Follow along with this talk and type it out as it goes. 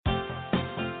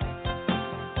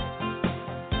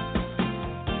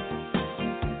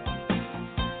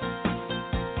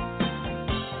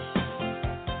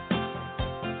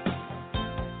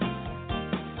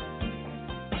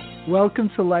Welcome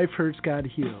to Life Hurts, God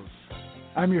Heals.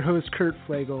 I'm your host, Kurt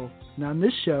Flagel, and on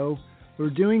this show,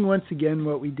 we're doing once again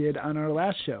what we did on our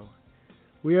last show.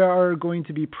 We are going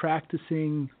to be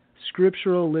practicing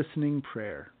scriptural listening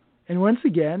prayer. And once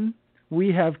again,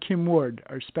 we have Kim Ward,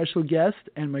 our special guest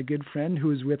and my good friend who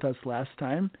was with us last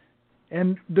time.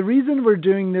 And the reason we're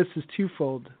doing this is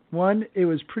twofold. One, it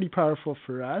was pretty powerful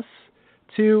for us.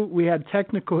 Two, we had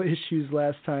technical issues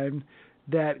last time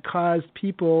that caused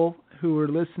people who were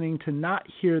listening to not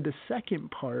hear the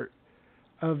second part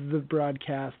of the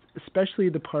broadcast, especially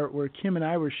the part where Kim and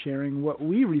I were sharing what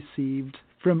we received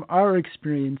from our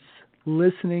experience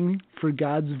listening for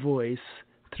God's voice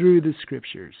through the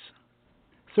scriptures.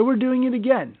 So we're doing it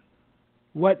again.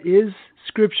 What is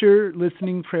scripture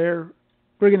listening prayer?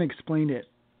 We're going to explain it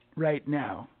right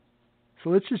now.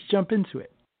 So let's just jump into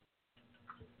it.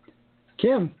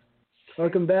 Kim,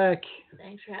 welcome back.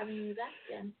 Thanks for having me back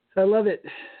again. I love it.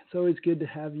 It's always good to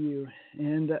have you.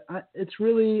 And it's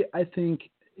really, I think,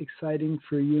 exciting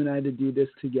for you and I to do this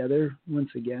together once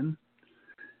again.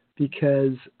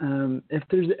 Because if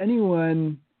there's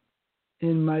anyone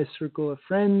in my circle of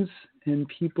friends and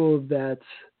people that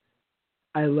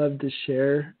I love to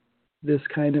share this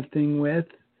kind of thing with,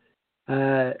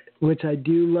 which I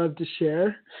do love to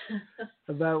share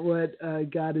about what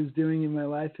God is doing in my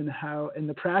life and how, and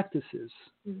the practices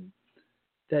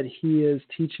that He is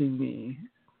teaching me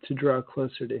to draw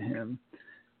closer to Him.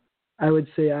 I would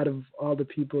say out of all the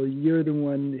people, you're the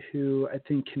one who I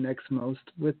think connects most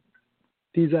with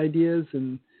these ideas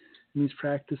and these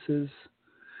practices.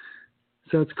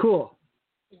 So it's cool.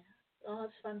 Yeah. Well,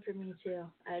 it's fun for me too.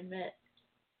 I admit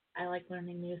I like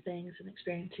learning new things and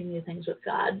experiencing new things with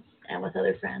God and with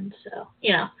other friends. So,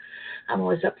 I'm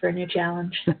always up for a new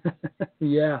challenge.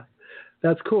 Yeah,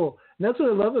 that's cool. And that's what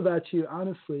I love about you,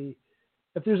 honestly.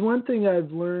 If there's one thing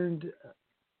I've learned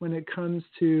when it comes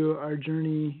to our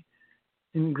journey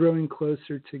in growing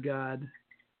closer to God,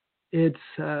 it's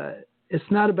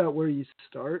not about where you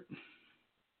start.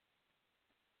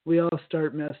 We all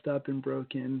start messed up and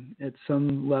broken at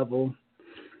some level.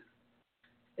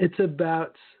 It's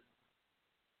about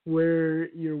where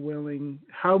you're willing,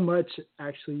 how much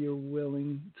actually you're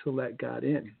willing to let God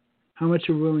in, how much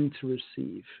you're willing to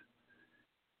receive.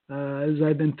 As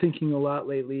I've been thinking a lot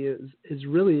lately, is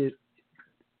really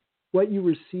what you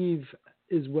receive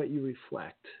is what you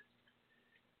reflect.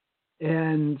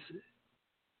 And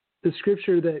the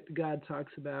scripture that God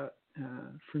talks about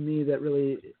for me that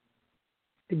really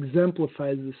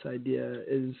exemplifies this idea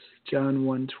is John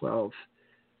 1:12. It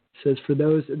says, for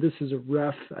those, this is a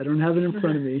rough, I don't have it in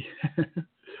front of me,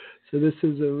 so this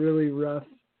is a really rough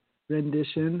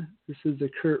rendition. This is the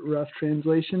Kurt Ruff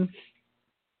translation.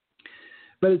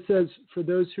 But it says, for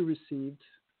those who received,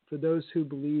 for those who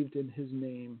believed in His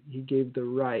name, He gave the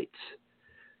right,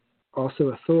 also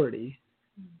authority,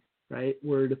 right,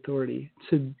 word authority,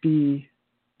 to be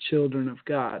children of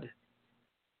God.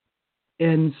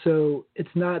 And so it's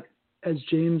not, as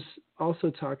James also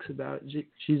talks about,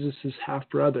 Jesus'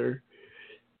 half-brother,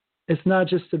 it's not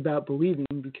just about believing,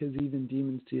 because even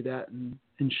demons do that and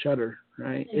shudder,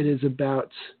 right? It is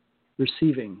about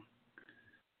receiving.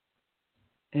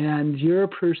 And you're a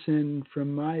person,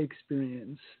 from my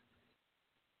experience,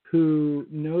 who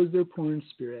knows their poor in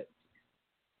spirit,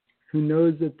 who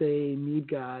knows that they need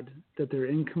God, that they're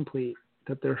incomplete,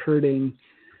 that they're hurting,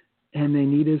 and they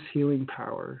need His healing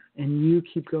power. And you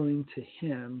keep going to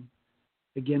Him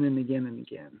again and again and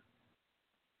again.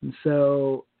 And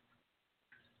so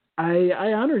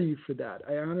I honor you for that.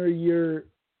 I honor your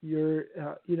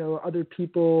other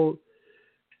people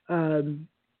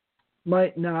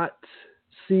might not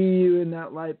see you in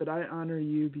that light, but I honor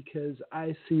you because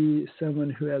I see someone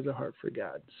who has a heart for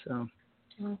God. So.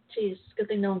 Well, geez, good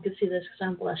thing no one could see this because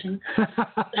I'm blushing. I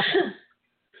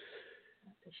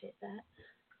appreciate that.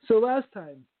 So last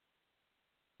time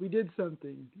we did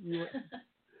something. It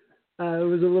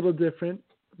was a little different.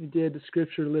 We did a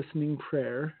scripture listening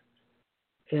prayer.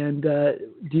 And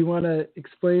do you want to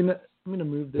explain? I'm going to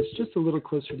move this just a little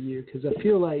closer to you because I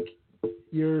feel like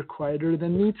you're quieter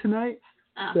than me tonight.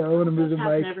 So I want to move the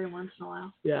mic. Every once in a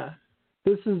while. Yeah.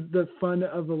 This is the fun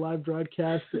of the live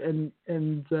broadcast, and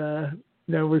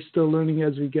we're still learning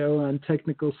as we go on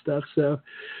technical stuff. So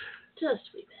just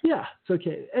a wee bit. Yeah, it's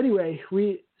okay. Anyway,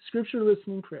 scripture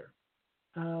listening prayer.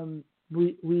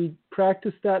 We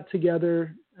practiced that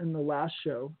together in the last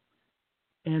show,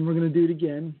 and we're going to do it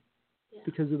again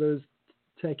because of those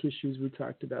tech issues we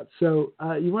talked about. So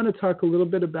you want to talk a little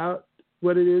bit about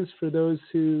what it is for those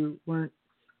who weren't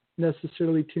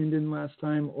necessarily tuned in last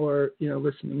time or,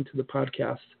 listening to the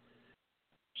podcast?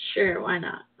 Sure, why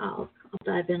not? I'll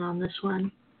dive in on this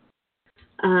one.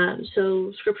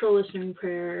 So scriptural listening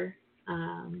prayer,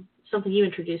 something you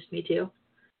introduced me to.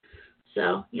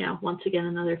 So, once again,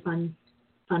 another fun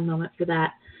moment for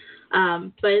that.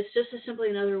 But it's just simply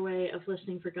another way of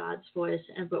listening for God's voice,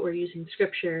 but we're using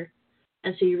scripture.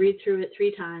 And so you read through it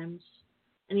 3 times,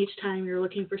 and each time you're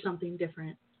looking for something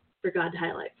different for God to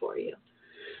highlight for you.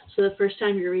 So the first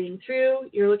time you're reading through,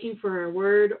 you're looking for a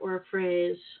word or a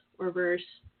phrase or verse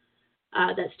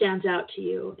that stands out to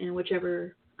you in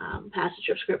whichever passage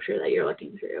of scripture that you're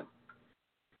looking through.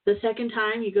 The second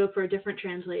time, you go for a different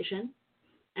translation,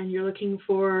 and you're looking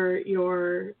for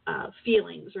your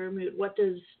feelings or mood. What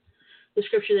does the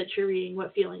scripture that you're reading,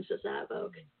 what feelings does that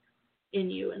evoke in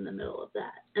you in the middle of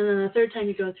that? And then the third time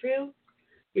you go through,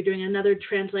 you're doing another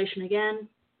translation again,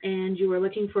 and you are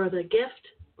looking for the gift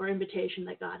or invitation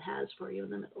that God has for you in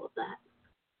the middle of that.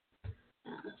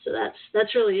 So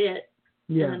that's really it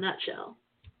in a nutshell.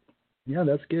 Yeah,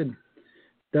 that's good.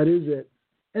 That is it.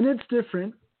 And it's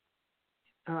different.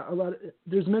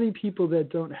 There's many people that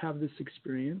don't have this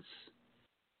experience.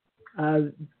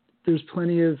 There's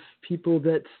plenty of people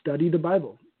that study the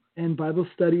Bible, and Bible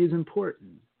study is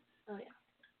important. Oh,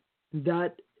 yeah.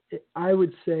 That, I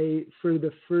would say, for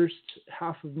the first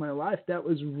half of my life, that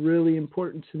was really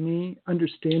important to me.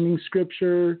 Understanding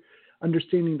Scripture,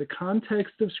 understanding the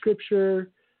context of Scripture,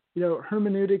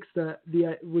 hermeneutics,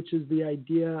 which is the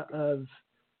idea of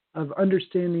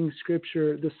understanding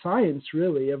Scripture, the science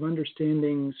really of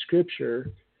understanding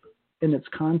Scripture in its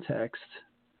context.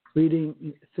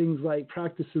 Reading things like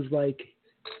practices like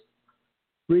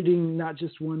reading not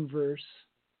just one verse,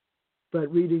 but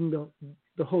reading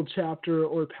the whole chapter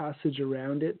or passage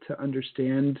around it to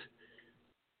understand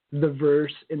the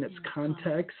verse in its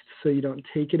context, so you don't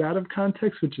take it out of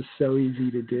context, which is so easy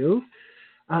to do.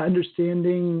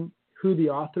 Understanding who the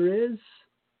author is,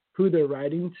 who they're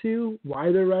writing to, why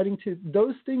they're writing to,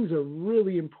 those things are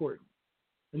really important.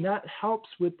 And that helps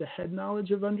with the head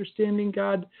knowledge of understanding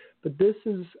God, but this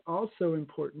is also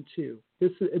important too.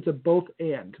 It's a both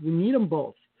and. We need them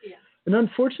both. Yeah. And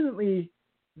unfortunately,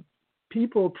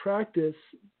 people practice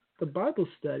the Bible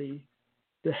study,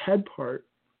 the head part,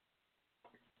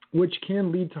 which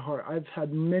can lead to heart. I've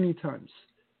had many times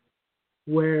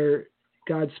where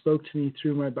God spoke to me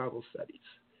through my Bible studies.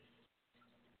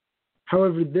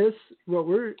 However, what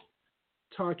we're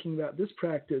talking about, this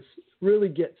practice, really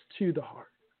gets to the heart,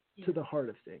 to the heart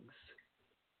of things.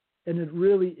 And it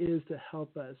really is to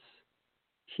help us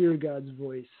hear God's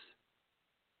voice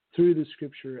through the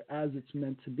Scripture as it's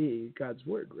meant to be, God's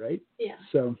Word, right? Yeah.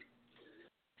 So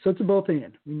it's a both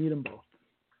and. We need them both.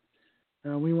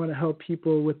 We want to help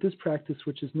people with this practice,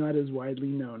 which is not as widely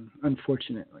known,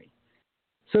 unfortunately.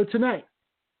 So tonight,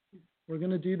 we're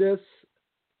going to do this.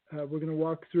 We're going to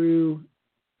walk through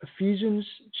Ephesians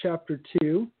chapter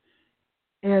 2.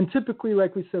 And typically,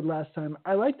 like we said last time,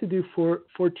 I like to do 14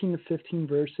 to 15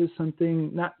 verses,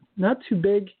 something not too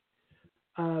big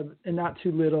and not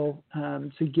too little,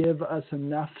 to give us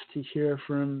enough to hear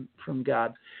from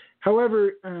God.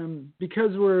 However,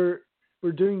 because we're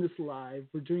doing this live,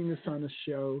 we're doing this on a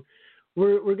show,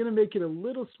 we're going to make it a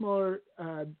little smaller.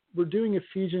 We're doing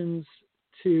Ephesians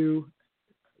 2,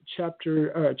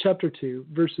 chapter 2,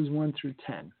 verses 1 through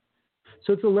 10.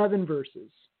 So it's 11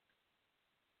 verses.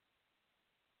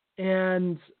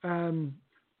 And I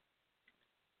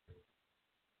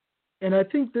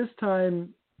think this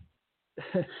time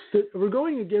we're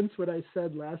going against what I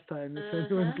said last time, if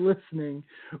anyone's listening,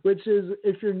 which is,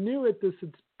 if you're new at this,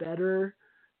 it's better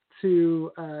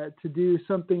to do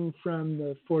something from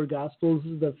the 4 Gospels,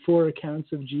 the 4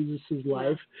 accounts of Jesus'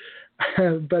 life.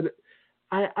 But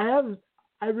I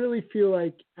really feel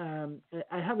like I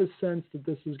have a sense that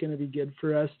this is going to be good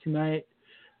for us tonight.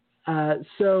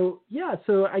 So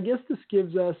I guess this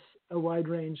gives us a wide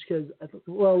range because,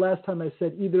 last time I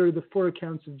said either the 4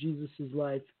 accounts of Jesus'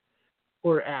 life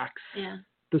or Acts,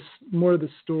 more the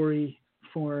story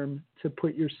form to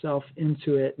put yourself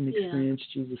into it and experience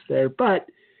Jesus there. But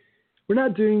we're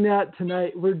not doing that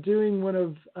tonight. We're doing one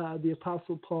of the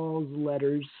Apostle Paul's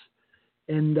letters,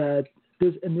 and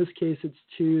in this case, it's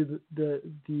to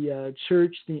the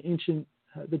church,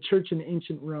 the church in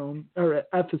ancient Rome, or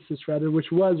Ephesus rather,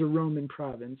 which was a Roman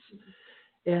province.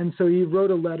 And so he wrote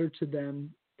a letter to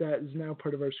them that is now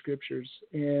part of our scriptures.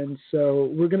 And so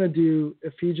we're going to do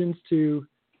Ephesians 2,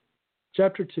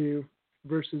 chapter 2,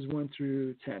 verses 1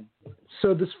 through 10.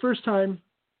 So this first time,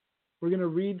 we're going to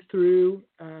read through,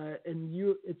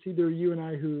 and it's either you and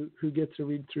I who get to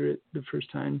read through it the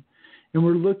first time. And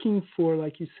we're looking for,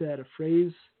 like you said, a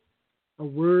phrase, a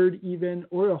word even,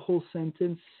 or a whole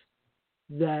sentence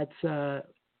that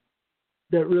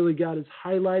really God is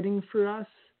highlighting for us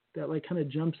that like kind of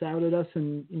jumps out at us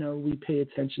and, we pay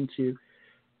attention to.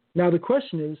 Now the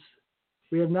question is,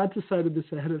 we have not decided this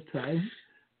ahead of time.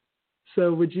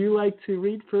 So would you like to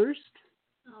read first?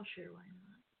 Oh, sure, why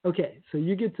not? Okay, so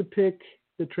you get to pick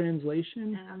the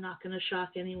translation. And I'm not going to shock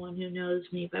anyone who knows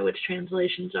me by which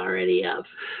translation's already up.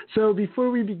 So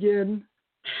before we begin,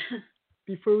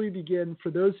 for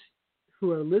those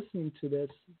who are listening to this,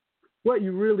 what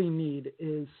you really need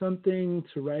is something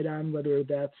to write on, whether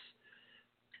that's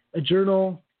a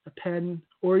journal, a pen,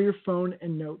 or your phone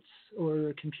and notes, or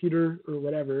a computer, or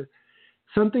whatever.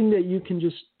 Something that you can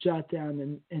just jot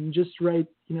down and just write,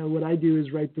 what I do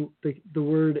is write the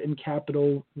word in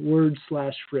capital,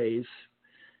 word/phrase,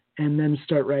 and then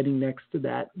start writing next to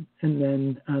that. And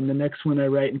then the next one I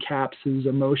write in caps is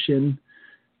emotion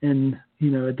and,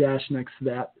 a dash next to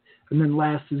that. And then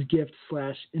last is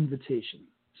gift/invitation.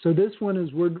 So this one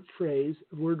is word or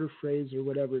phrase, or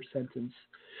whatever sentence.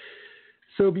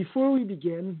 So before we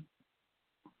begin,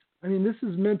 this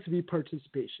is meant to be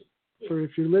participation. For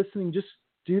if you're listening, just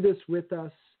do this with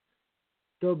us.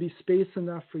 There'll be space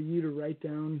enough for you to write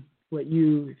down what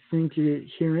you think you're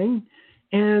hearing.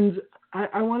 And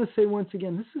I want to say once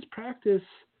again, this is practice.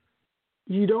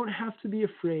 You don't have to be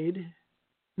afraid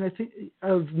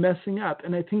of messing up.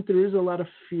 And I think there is a lot of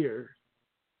fear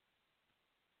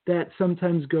that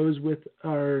sometimes goes with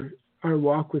our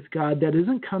walk with God that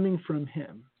isn't coming from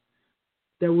Him.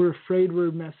 That we're afraid we're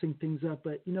messing things up.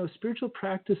 But, spiritual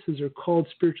practices are called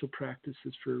spiritual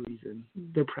practices for a reason.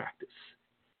 They're practice.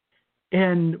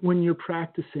 And when you're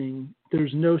practicing,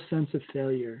 there's no sense of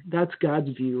failure. That's God's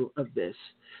view of this.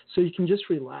 So you can just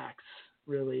relax,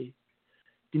 really.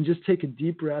 You can just take a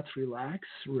deep breath, relax,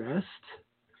 rest,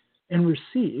 and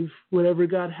receive whatever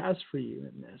God has for you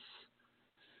in this.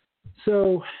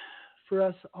 So for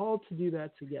us all to do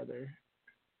that together,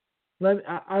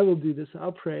 I will do this.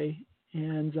 I'll pray.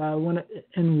 And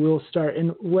we'll start.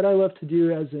 And what I love to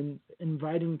do as an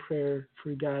inviting prayer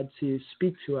for God to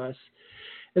speak to us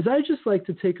is I just like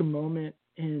to take a moment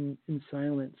in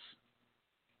silence.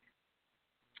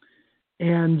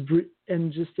 And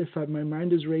just if my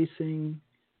mind is racing,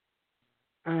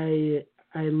 I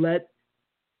let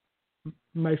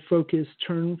my focus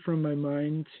turn from my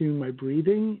mind to my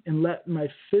breathing and let my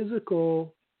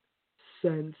physical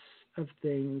sense of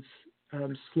things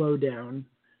slow down.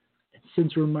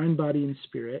 Since we're mind, body, and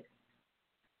spirit,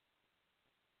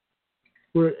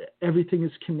 where everything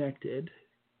is connected,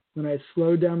 when I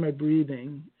slow down my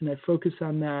breathing and I focus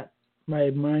on that,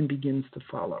 my mind begins to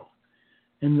follow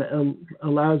and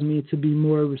allows me to be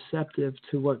more receptive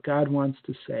to what God wants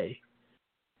to say.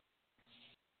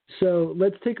 So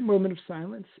let's take a moment of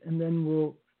silence, and then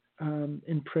we'll,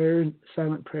 in prayer,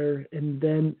 silent prayer, and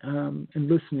then and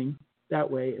listening that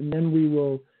way, and then we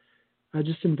will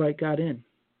just invite God in.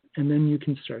 And then you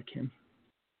can start, Kim.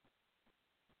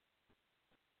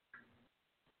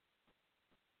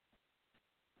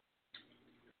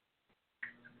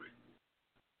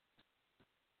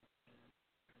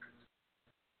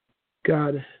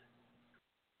 God,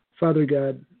 Father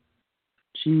God,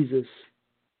 Jesus,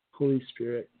 Holy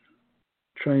Spirit,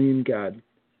 Triune God.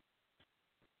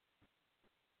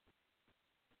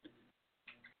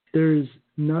 There is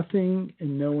nothing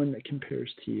and no one that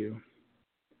compares to you.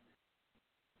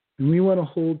 And we want to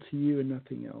hold to you and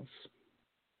nothing else.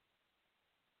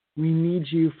 We need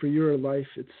you for your life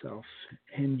itself,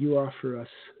 and you offer us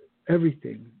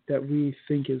everything that we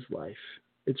think is life.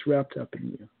 It's wrapped up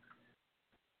in you.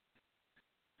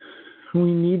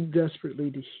 We need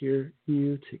desperately to hear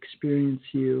you, to experience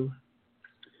you.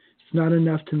 It's not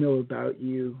enough to know about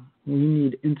you. We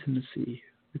need intimacy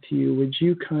with you. Would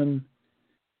you come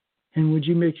and would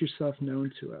you make yourself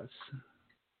known to us?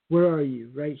 Where are you?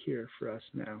 Right here for us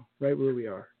now, right where we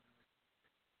are.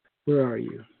 Where are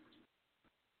you?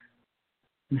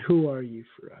 And who are you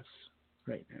for us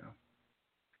right now?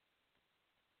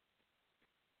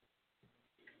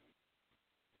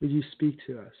 Would you speak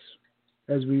to us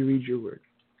as we read your word?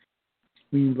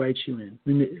 We invite you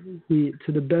in. We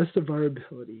to the best of our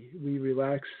ability, we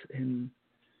relax and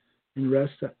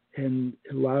rest and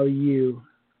allow you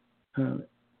the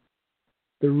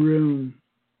room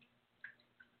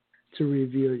to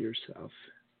reveal yourself.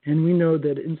 And we know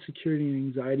that insecurity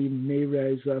and anxiety may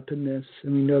rise up in this,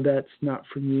 and we know that's not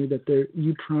from you, that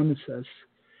you promise us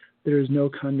there is no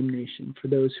condemnation for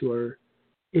those who are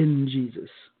in Jesus.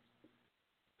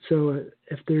 So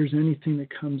if there's anything that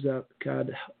comes up,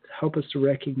 God, help us to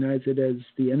recognize it as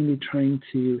the enemy trying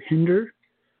to hinder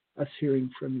us hearing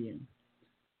from you.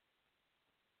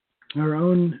 Our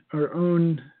own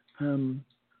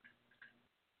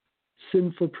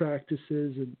sinful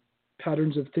practices and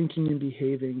patterns of thinking and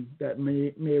behaving that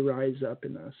may rise up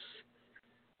in us.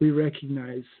 We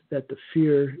recognize that the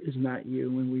fear is not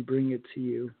you when we bring it to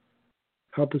you.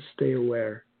 Help us stay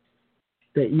aware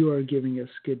that you are giving us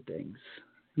good things.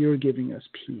 You are giving us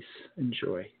peace and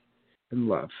joy and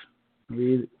love.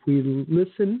 We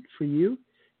listen for you.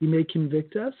 You may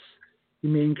convict us. You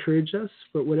may encourage us.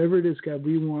 But whatever it is, God,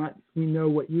 we know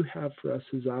what you have for us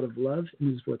is out of love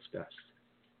and is what's best.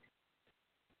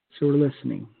 So we're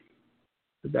listening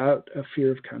without a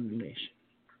fear of condemnation.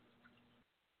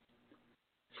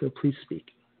 So please speak.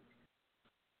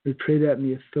 We pray that in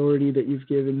the authority that you've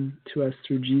given to us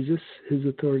through Jesus, his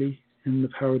authority, and the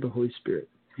power of the Holy Spirit.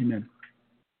 Amen.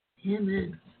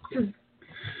 Amen.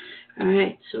 All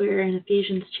right, so we're in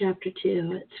Ephesians chapter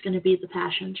 2. It's going to be the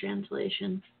Passion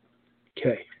Translation.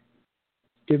 Okay.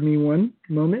 Give me one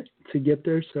moment to get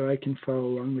there so I can follow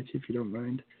along with you if you don't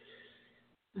mind.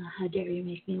 How dare you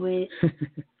make me wait?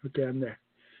 Okay, I'm there.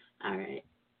 All right.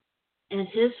 And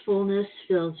his fullness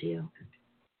fills you,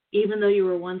 even though you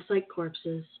were once like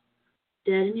corpses,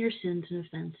 dead in your sins and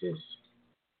offenses.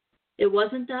 It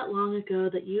wasn't that long ago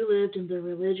that you lived in the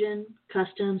religion,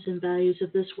 customs, and values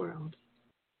of this world,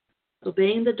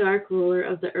 obeying the dark ruler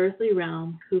of the earthly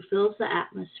realm who fills the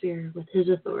atmosphere with his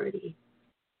authority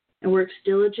and works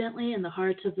diligently in the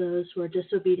hearts of those who are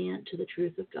disobedient to the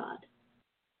truth of God.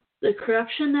 The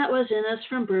corruption that was in us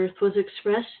from birth was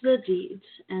expressed through the deeds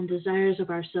and desires of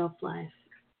our self-life.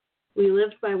 We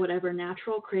lived by whatever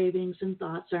natural cravings and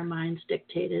thoughts our minds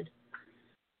dictated,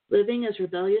 living as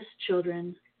rebellious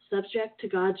children, subject to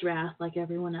God's wrath like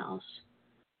everyone else.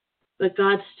 But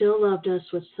God still loved us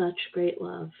with such great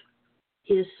love.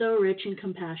 He is so rich in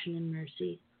compassion and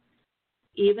mercy.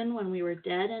 Even when we were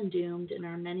dead and doomed in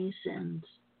our many sins,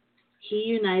 he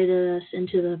united us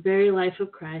into the very life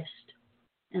of Christ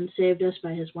and saved us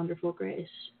by his wonderful grace.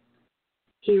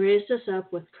 He raised us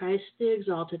up with Christ the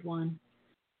Exalted One,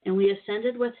 and we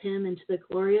ascended with him into the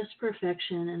glorious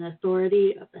perfection and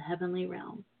authority of the heavenly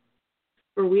realm.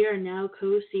 For we are now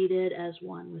co-seated as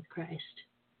one with Christ.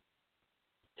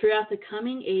 Throughout the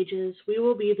coming ages, we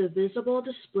will be the visible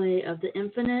display of the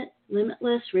infinite,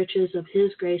 limitless riches of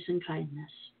his grace and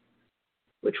kindness,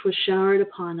 which was showered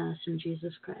upon us in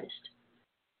Jesus Christ.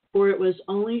 For it was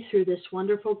only through this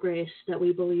wonderful grace that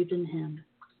we believed in him.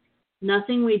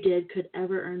 Nothing we did could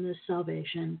ever earn this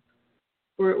salvation,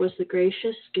 for it was the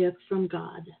gracious gift from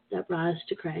God that brought us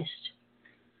to Christ.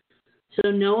 So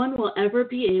no one will ever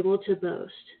be able to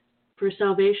boast, for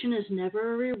salvation is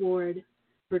never a reward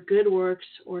for good works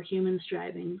or human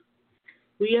striving.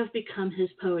 We have become his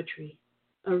poetry,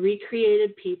 a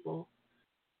recreated people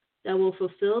that will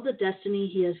fulfill the destiny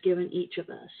he has given each of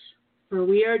us. For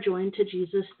we are joined to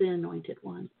Jesus, the Anointed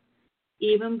One.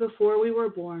 Even before we were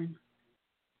born,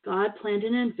 God planned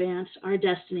in advance our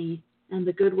destiny and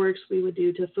the good works we would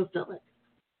do to fulfill it.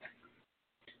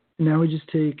 Now we just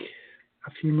take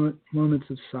a few moments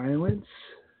of silence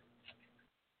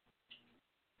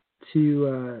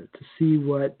to see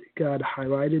what God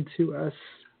highlighted to us,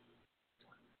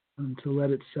 to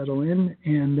let it settle in.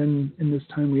 And then in this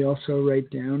time, we also write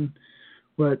down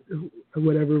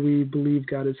whatever we believe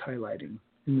God is highlighting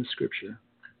in the scripture.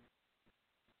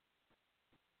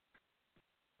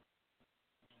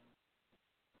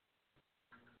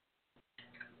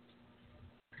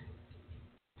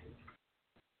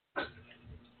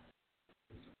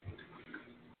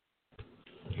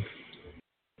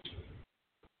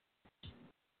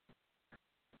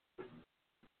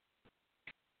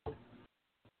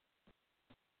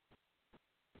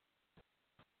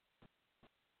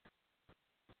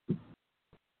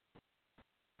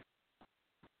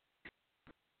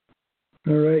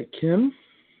 All right, Kim.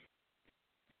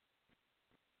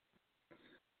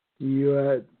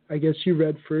 I guess you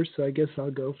read first, so I guess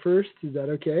I'll go first. Is that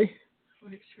okay?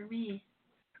 Works for me.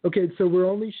 Okay, so we're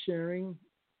only sharing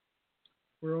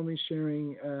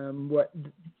what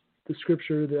the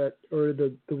scripture or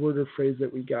the word or phrase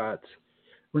that we got.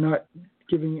 We're not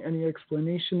giving any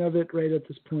explanation of it right at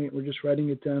this point. We're just writing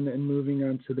it down and moving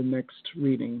on to the next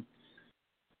reading.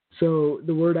 So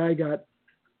the word I got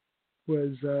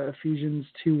was Ephesians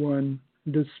 2:1.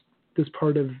 This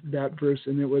part of that verse,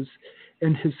 and it was,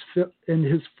 and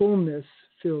his fullness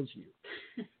fills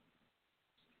you.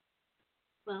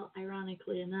 Well,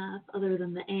 ironically enough, other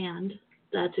than the and,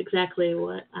 that's exactly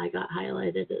what I got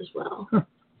highlighted as well. Huh.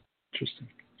 Interesting.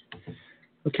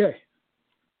 Okay.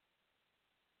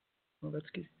 Well, that's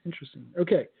good. Interesting.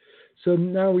 Okay. So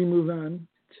now we move on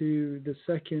to the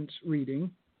second reading.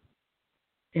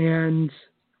 And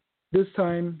this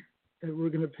time we're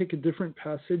going to pick a different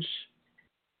passage.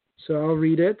 So I'll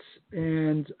read it.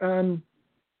 And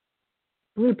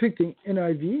I'm going to pick the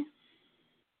NIV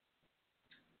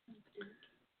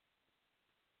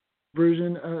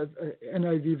version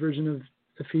of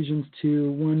Ephesians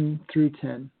 2, 1 through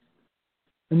 10.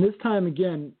 And this time,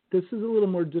 again, this is a little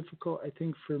more difficult, I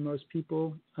think, for most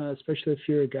people, especially if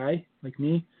you're a guy like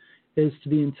me, is to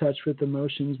be in touch with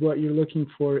emotions. What you're looking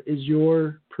for is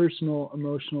your personal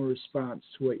emotional response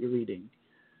to what you're reading.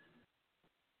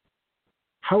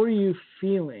 How are you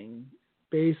feeling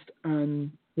based on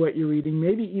what you're reading?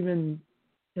 Maybe even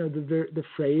the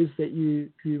phrase that you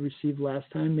received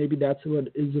last time. Maybe that's what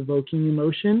is evoking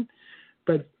emotion.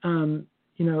 But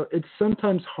it's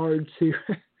sometimes hard to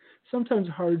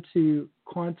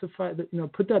quantify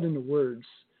that. Put that into words,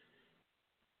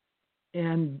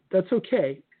 and that's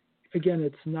okay. Again,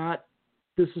 it's not.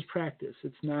 This is practice.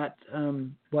 It's not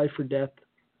life or death.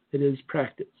 It is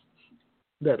practice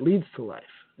that leads to life,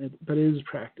 but it is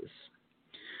practice.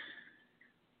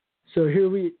 So here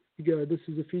we go. This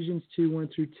is Ephesians 2, 1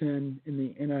 through 10 in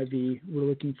the NIV. We're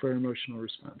looking for our emotional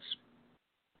response.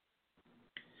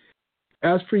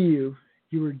 As for you,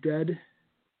 you were dead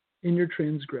in your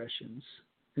transgressions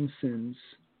and sins,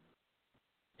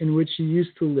 in which you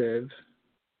used to live,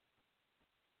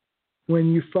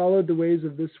 when you followed the ways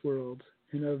of this world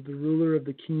and of the ruler of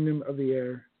the kingdom of the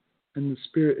air, and the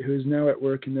spirit who is now at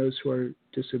work in those who are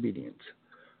disobedient.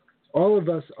 All of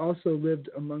us also lived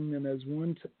among them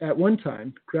at one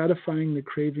time, gratifying the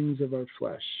cravings of our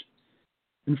flesh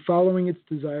and following its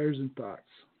desires and thoughts.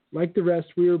 Like the rest,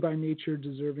 we were by nature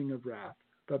deserving of wrath.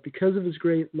 But because of his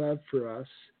great love for us,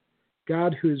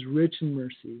 God, who is rich in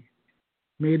mercy,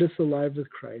 made us alive with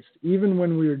Christ, even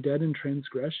when we were dead in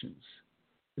transgressions.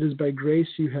 It is by grace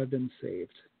you have been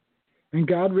saved. And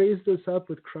God raised us up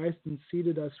with Christ and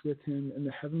seated us with him in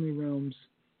the heavenly realms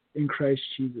in Christ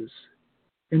Jesus,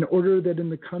 in order that in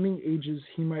the coming ages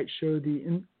he might show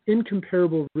the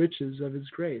incomparable riches of his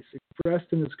grace,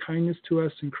 expressed in his kindness to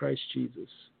us in Christ Jesus.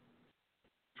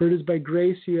 For it is by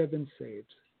grace you have been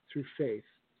saved, through faith.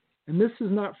 And this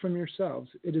is not from yourselves,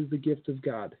 it is the gift of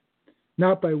God,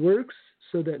 not by works,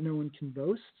 so that no one can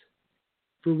boast.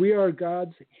 For we are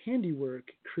God's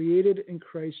handiwork, created in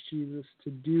Christ Jesus to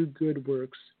do good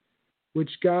works, which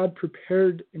God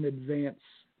prepared in advance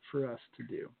for us to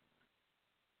do.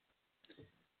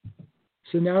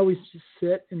 So now we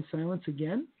sit in silence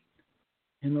again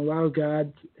and allow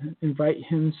God, invite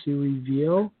him to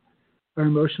reveal our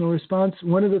emotional response.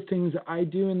 One of the things I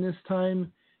do in this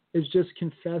time is just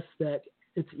confess that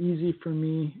it's easy for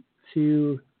me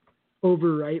to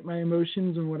overwrite my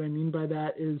emotions. And what I mean by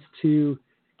that is to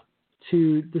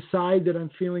decide that I'm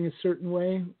feeling a certain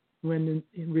way when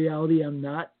in reality I'm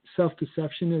not.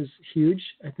 Self-deception is huge,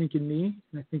 I think, in me,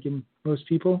 and I think in most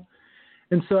people.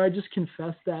 And so I just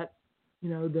confess that,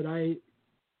 that I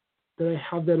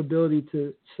have that ability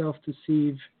to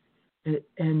self-deceive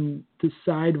and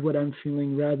decide what I'm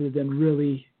feeling rather than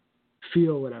really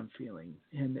feel what I'm feeling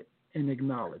and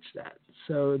acknowledge that.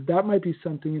 So that might be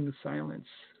something in the silence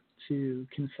to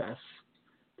confess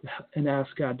and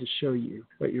ask God to show you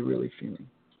what you're really feeling.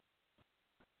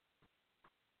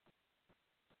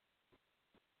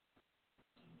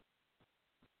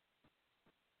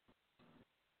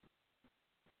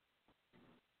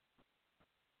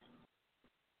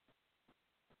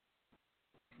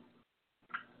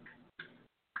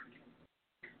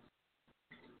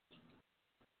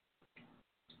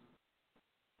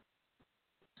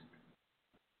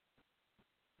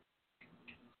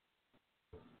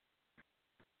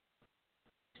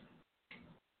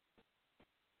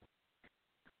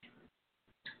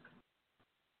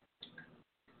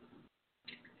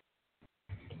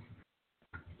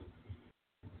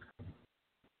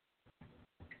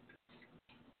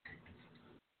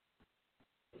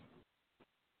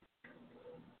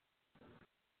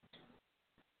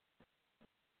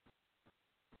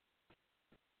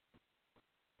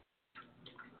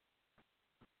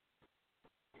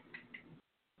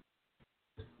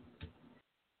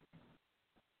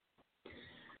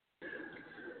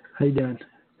 How you doing?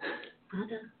 I'm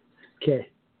done. Okay.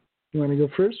 You want to go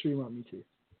first or you want me to?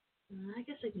 I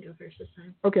guess I can go first this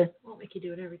time. Okay. I won't make you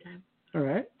do it every time. All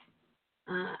right.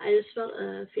 I just felt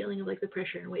a feeling of like the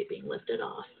pressure and weight being lifted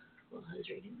off while I was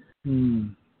reading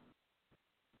that.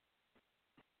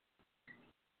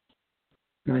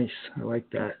 Nice. I like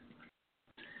that.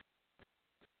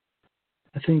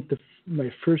 I think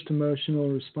my first emotional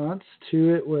response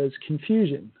to it was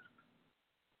confusion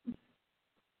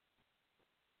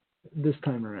this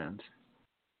time around.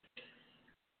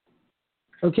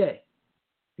 Okay.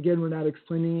 Again, we're not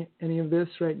explaining any of this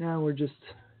right now. We're just,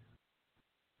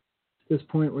 at this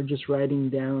point, we're just writing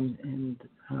down and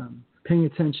paying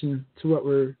attention to what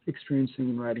we're experiencing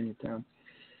and writing it down.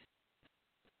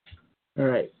 All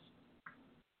right.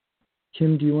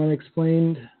 Kim, do you want to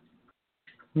explain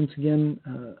once again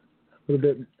a little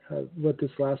bit what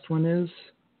this last one is?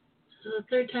 So the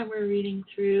third time we're reading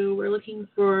through, we're looking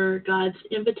for God's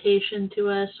invitation to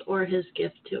us or his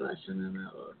gift to us in the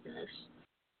middle of this,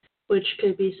 which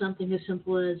could be something as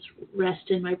simple as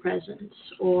rest in my presence,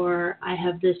 or I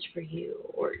have this for you,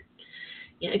 or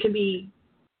it could be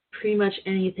pretty much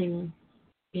anything.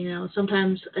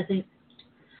 Sometimes I think,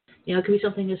 it could be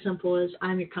something as simple as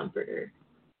I'm your comforter.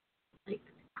 Like,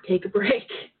 take a break.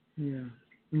 Yeah.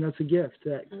 And that's a gift.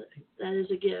 That is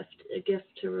a gift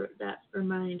to that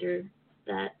reminder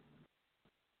that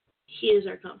he is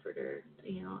our comforter.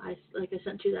 I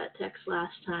sent you that text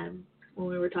last time when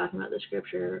we were talking about the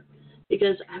scripture,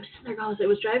 because I was sitting there going, it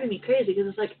was driving me crazy, because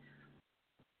it's like,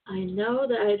 I know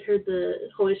that I had heard the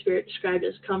Holy Spirit described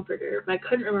as comforter, but I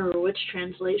couldn't remember which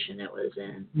translation it was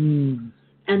in.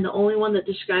 And the only one that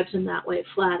describes him that way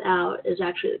flat out is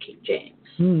actually the King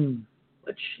James.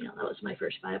 Which, that was my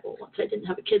first Bible once I didn't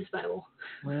have a kid's Bible.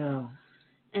 Wow.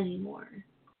 Anymore.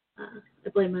 I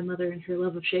blame my mother and her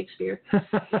love of Shakespeare.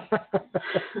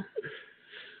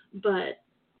 But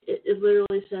it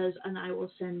literally says, and I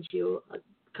will send you a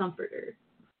comforter.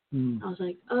 I was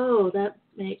like, oh, that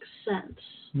makes sense.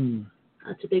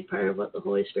 That's a big part of what the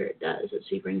Holy Spirit does, is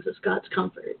he brings us God's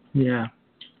comfort. Yeah.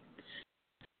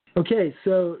 Okay,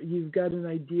 so you've got an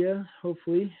idea,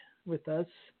 hopefully, with us,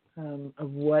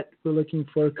 of what we're looking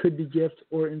for. Could be gift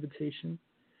or invitation.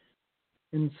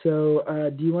 And so,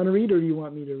 do you want to read or do you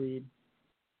want me to read?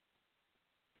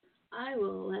 I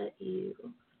will let you.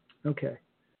 Okay.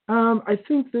 I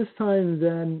think this time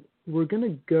then we're going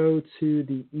to go to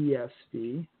the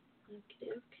ESV.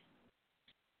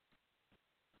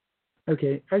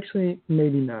 Okay, actually,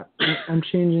 maybe not. I'm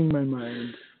changing my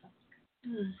mind.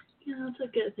 It's a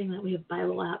good thing that we have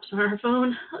Bible apps on our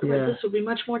phone. Yeah. This would be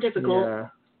much more difficult. Yeah.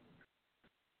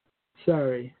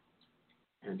 Sorry.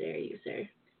 How dare you, sir?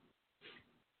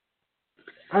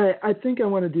 I think I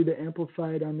want to do the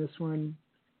Amplified on this one.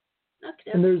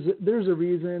 Okay. And there's a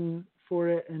reason for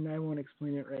it, and I won't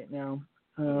explain it right now.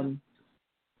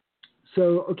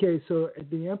 So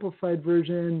the Amplified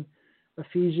version,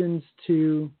 Ephesians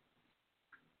 2,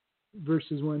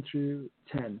 verses 1 through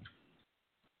 10.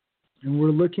 And we're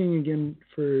looking again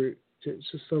for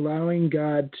just allowing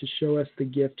God to show us the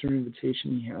gift or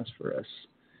invitation he has for us.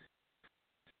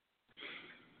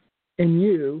 And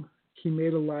you he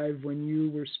made alive when you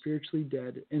were spiritually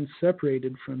dead and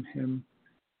separated from him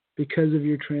because of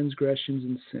your transgressions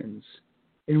and sins,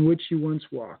 in which you once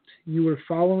walked. You were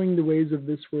following the ways of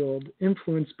this world,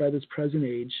 influenced by this present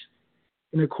age,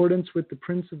 in accordance with the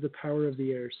prince of the power of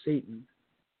the air, Satan,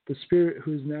 the spirit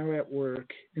who is now at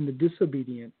work in the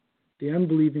disobedient, the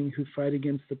unbelieving who fight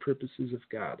against the purposes of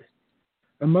God.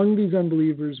 Among these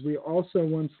unbelievers, we also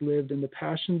once lived in the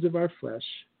passions of our flesh,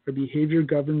 our behavior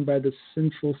governed by the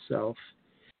sinful self,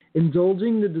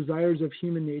 indulging the desires of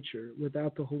human nature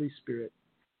without the Holy Spirit,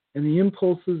 and the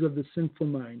impulses of the sinful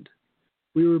mind.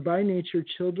 We were by nature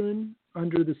children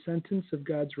under the sentence of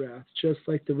God's wrath, just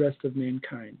like the rest of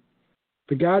mankind.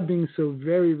 But God, being so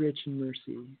very rich in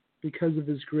mercy, because of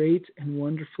his great and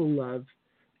wonderful love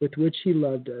with which he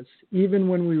loved us, even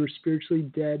when we were spiritually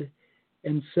dead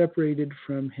and separated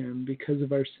from him because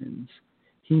of our sins,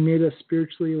 he made us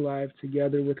spiritually alive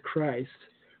together with Christ.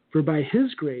 For by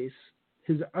his grace,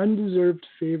 his undeserved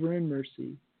favor and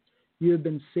mercy, you have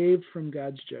been saved from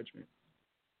God's judgment.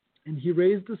 And he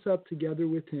raised us up together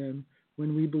with him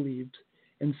when we believed,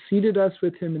 and seated us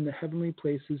with him in the heavenly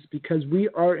places, because we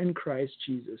are in Christ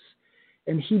Jesus.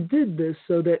 And he did this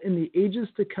so that in the ages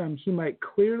to come he might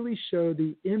clearly show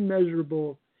the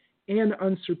immeasurable and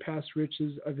unsurpassed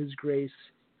riches of his grace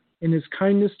in his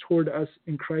kindness toward us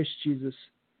in Christ Jesus,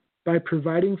 by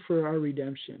providing for our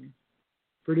redemption.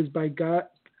 For it is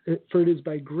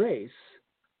by grace,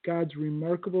 God's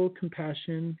remarkable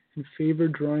compassion and favor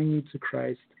drawing you to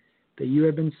Christ, that you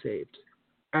have been saved,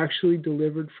 actually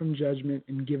delivered from judgment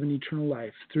and given eternal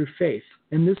life through faith.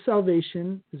 And this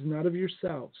salvation is not of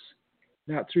yourselves,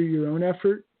 not through your own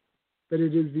effort, but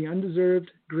it is the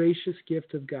undeserved, gracious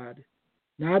gift of God,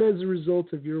 not as a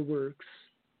result of your works,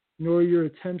 nor your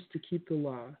attempts to keep the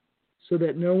law, so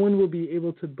that no one will be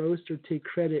able to boast or take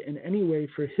credit in any way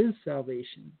for his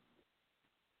salvation.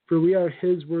 For we are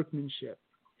his workmanship,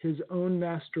 his own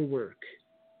masterwork,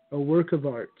 a work of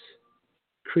art,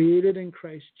 created in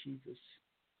Christ Jesus,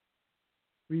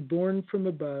 reborn from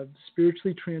above,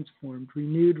 spiritually transformed,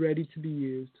 renewed, ready to be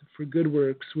used for good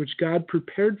works, which God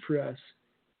prepared for us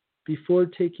before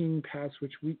taking paths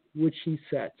which he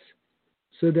sets,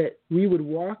 so that we would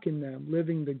walk in them,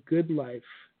 living the good life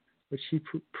which he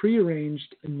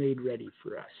prearranged and made ready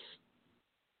for us.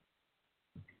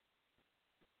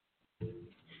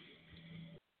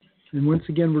 And once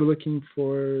again, we're looking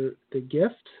for the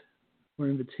gift or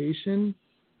invitation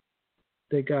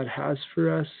that God has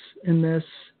for us in this,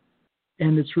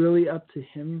 and it's really up to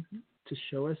him to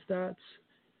show us that.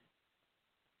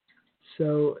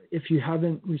 So if you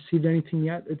haven't received anything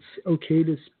yet, it's okay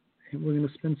we're going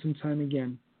to spend some time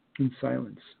again in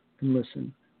silence and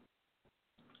listen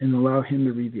and allow him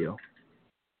to reveal.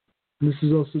 And this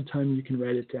is also time you can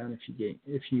write it down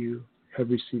if you have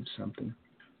received something.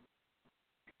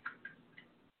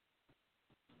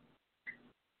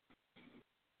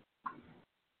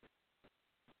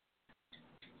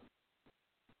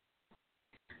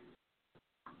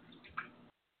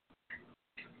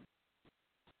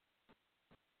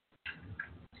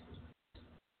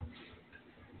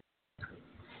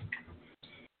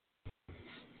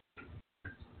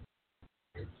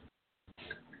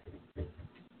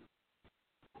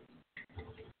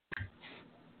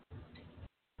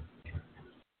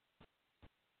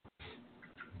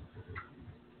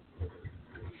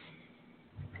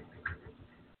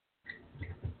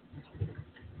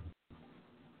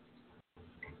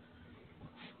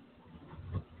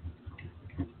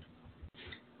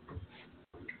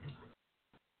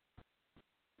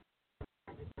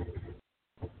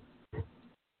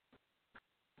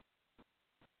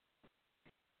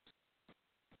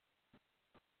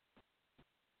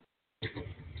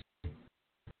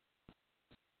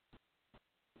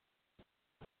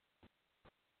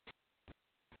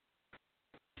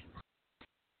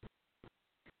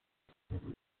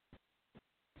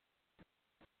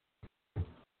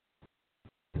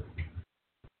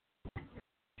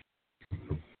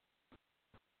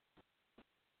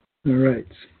 All right.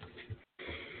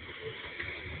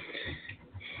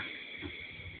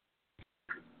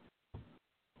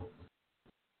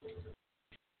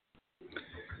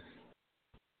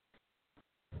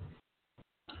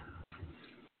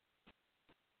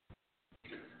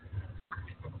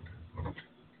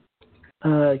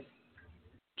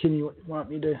 Can you want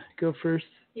me to go first?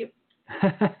 Yep.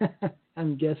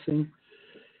 I'm guessing.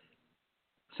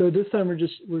 So this time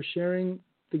we're sharing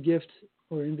the gift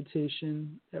or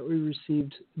invitation that we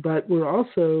received, but we're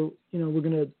also,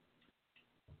 we're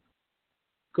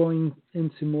going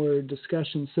into more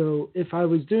discussion. So if I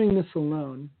was doing this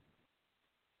alone,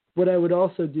 what I would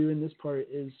also do in this part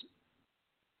is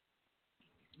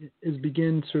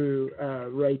begin to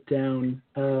write down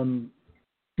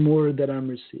more that I'm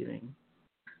receiving.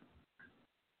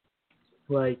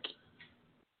 Like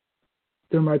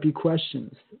there might be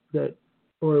questions that,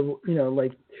 or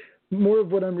like more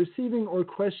of what I'm receiving, or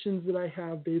questions that I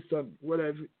have based on what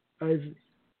I've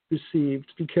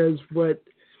received. Because what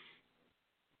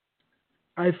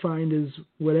I find is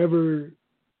whatever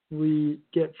we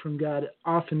get from God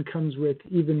often comes with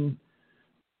even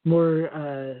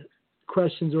more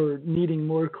questions or needing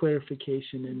more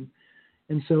clarification,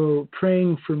 and so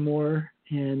praying for more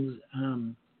and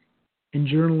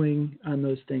journaling on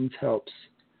those things helps.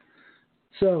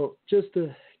 So just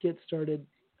to get started,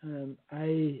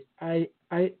 I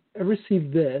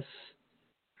received this: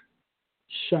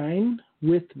 shine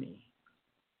with me.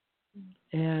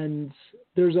 And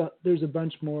there's a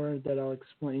bunch more that I'll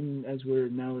explain as we're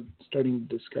now starting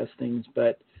to discuss things.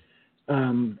 But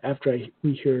after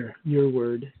we hear your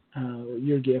word,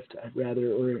 your gift,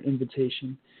 rather, or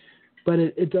invitation. But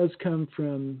it does come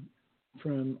from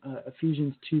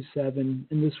Ephesians 2:7,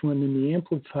 and this one in the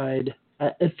Amplified.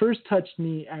 It first touched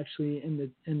me actually in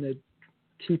the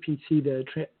TPT,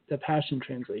 the Passion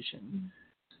Translation,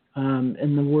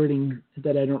 and the wording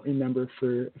that I don't remember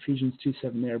for Ephesians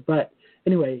 2:7 there. But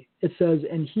anyway, it says,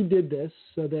 "And he did this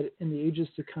so that in the ages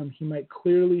to come he might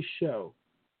clearly show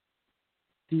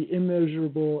the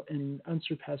immeasurable and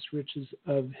unsurpassed riches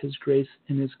of his grace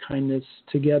and his kindness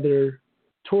together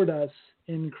toward us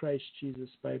in Christ Jesus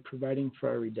by providing for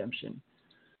our redemption."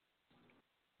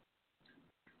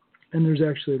 And there's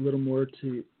actually a little more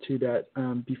to that.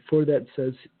 Before that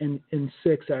says, in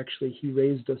 6, actually, he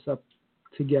raised us up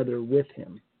together with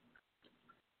him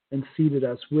and seated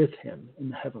us with him in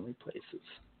the heavenly places.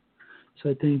 So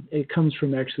I think it comes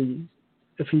from actually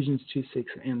Ephesians 2:6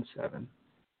 and 7.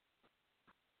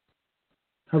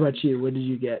 How about you? What did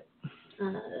you get?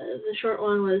 The short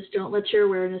one was, don't let your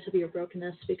awareness of your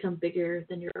brokenness become bigger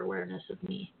than your awareness of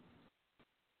me.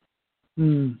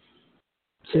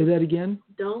 Say that again.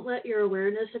 Don't let your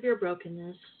awareness of your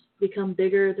brokenness become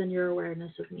bigger than your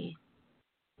awareness of me.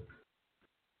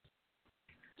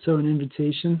 So an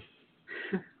invitation.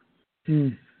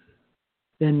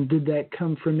 And did that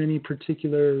come from any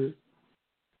particular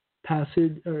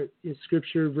passage or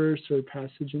scripture verse or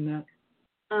passage in that?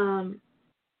 I mean,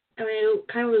 it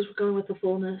kind of was going with the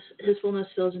fullness. His fullness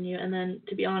fills in you. And then,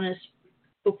 to be honest,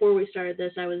 before we started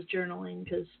this, I was journaling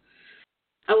because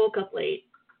I woke up late,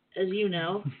 as you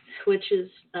know, which is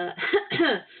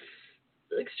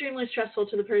extremely stressful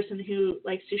to the person who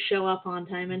likes to show up on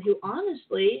time and who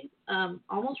honestly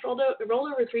almost rolled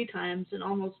over 3 times and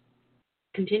almost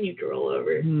continued to roll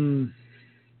over,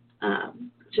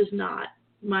 which is not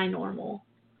my normal.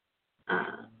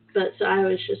 But so I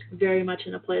was just very much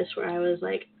in a place where I was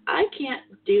like, I can't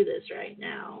do this right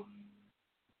now.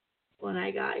 When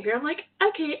I got here, I'm like,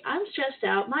 okay, I'm stressed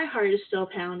out. My heart is still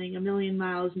pounding 1,000,000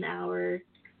 miles an hour.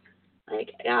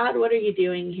 Like, God, what are you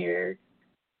doing here?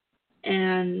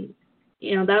 And,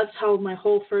 that's how my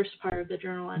whole first part of the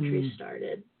journal entry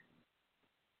started.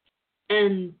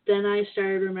 And then I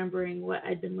started remembering what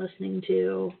I'd been listening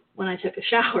to when I took a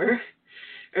shower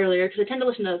earlier, because I tend to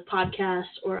listen to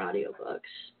podcasts or audiobooks.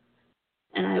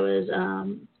 And I was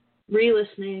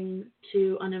re-listening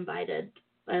to Uninvited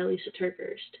by Elisa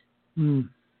TerKeurst.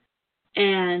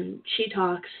 And she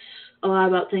talks a lot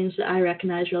about things that I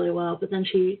recognize really well, but then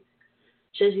she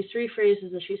has these 3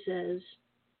 phrases that she says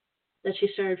that she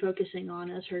started focusing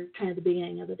on as her kind of the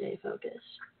beginning of the day focus,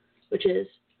 which is,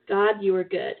 God, you are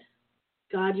good.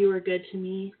 God, you are good to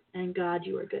me, and God,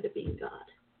 you are good at being God.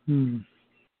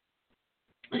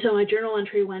 So my journal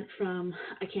entry went from,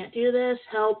 I can't do this,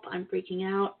 help, I'm freaking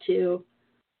out, to,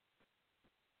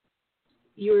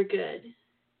 you are good.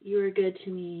 You are good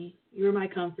to me. You are my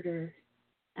comforter.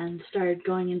 And started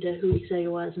going into who he said he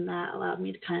was, and that allowed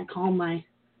me to kind of calm my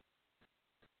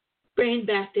brain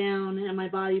back down and my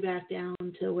body back down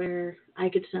to where I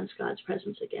could sense God's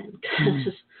presence again,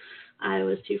 because I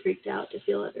was too freaked out to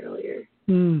feel it earlier.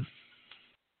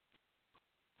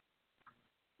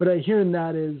 What I hear in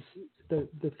that is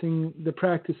the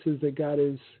practices that God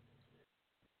is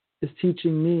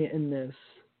teaching me in this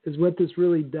is what this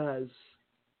really does.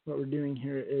 What we're doing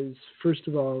here is, first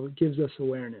of all, it gives us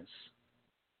awareness,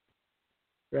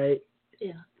 right?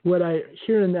 Yeah. What I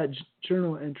hear in that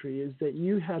journal entry is that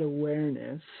you had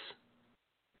awareness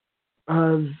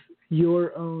of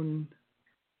your own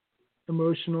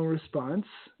emotional response.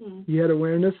 You had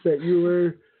awareness that you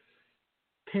were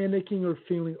panicking or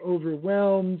feeling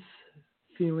overwhelmed,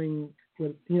 feeling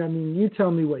what, you tell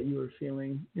me what you were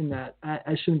feeling in that.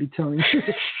 I shouldn't be telling you.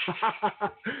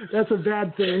 That's a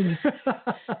bad thing.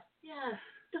 Yeah,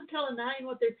 don't tell a 9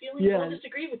 what they're feeling. Yeah. They'll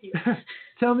disagree with you.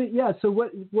 Tell me, yeah. So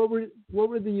what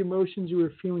were the emotions you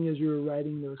were feeling as you were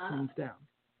writing those things down?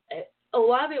 A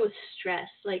lot of it was stress.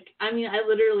 I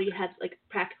literally had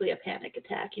practically a panic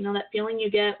attack. You know that feeling you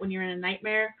get when you're in a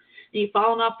nightmare and you've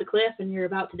fallen off the cliff and you're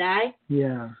about to die?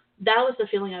 Yeah. That was the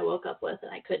feeling I woke up with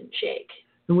and I couldn't shake.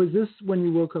 And was this when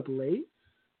you woke up late?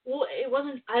 Well, it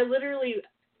wasn't. I literally,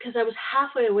 because I was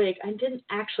halfway awake, I didn't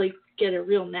actually get a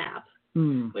real nap,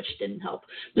 which didn't help.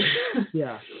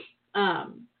 Yeah.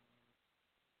 And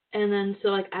then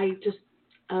so I just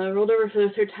rolled over for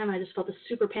the 3rd time. I just felt this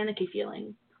super panicky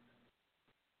feeling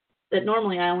that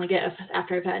normally I only get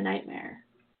after I've had a nightmare.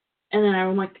 And then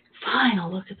I'm like, fine,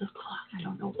 I'll look at the clock. I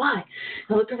don't know why.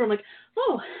 I look over, I'm like,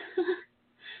 oh,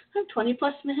 I'm 20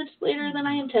 plus minutes later than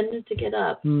I intended to get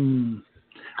up.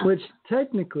 Which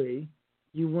technically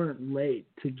you weren't late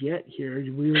to get here.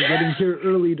 We were getting here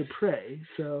early to pray.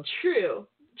 So True.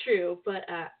 But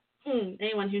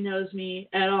anyone who knows me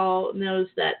at all knows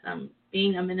that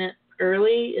being a minute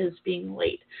early is being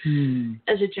late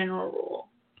as a general rule.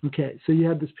 Okay, so you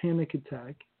had this panic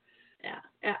attack. Yeah,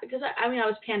 because I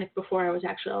was panicked before I was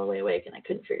actually all the way awake, and I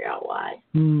couldn't figure out why.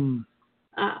 And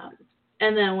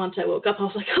then once I woke up, I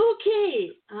was like,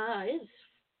 okay, it's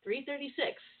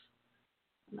 3:36.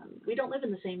 We don't live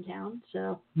in the same town,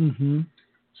 so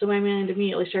so my mind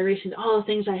immediately started racing to all the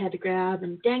things I had to grab,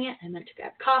 and dang it, I meant to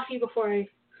grab coffee before I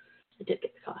did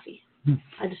get the coffee.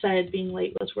 I decided being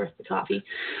late was worth the coffee.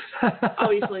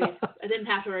 Obviously, I didn't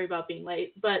have to worry about being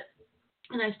late,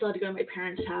 and I still had to go to my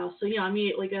parents' house, so I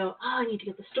immediately go, I need to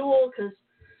get the stool because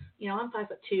I'm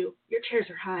 5'2". Your chairs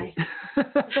are high.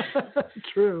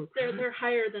 True. They're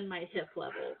higher than my hip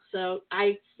level, so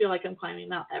I feel like I'm climbing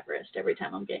Mount Everest every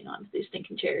time I'm getting onto these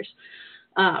stinking chairs.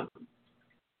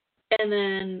 And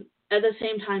then at the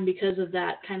same time, because of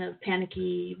that kind of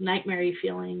panicky, nightmare-y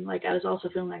feeling, I was also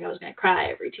feeling like I was going to cry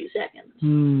every 2 seconds.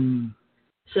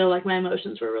 So my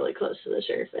emotions were really close to the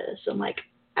surface. I'm like,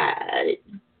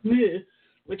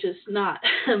 which is not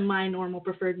my normal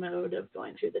preferred mode of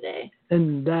going through the day.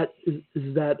 And does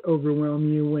that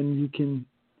overwhelm you when you can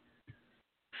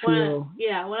feel.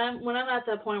 When I'm at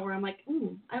that point where I'm like,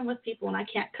 I'm with people and I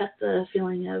can't cut the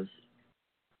feeling of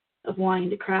wanting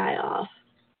to cry off.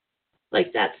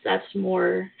 Like that's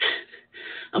more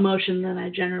emotion than I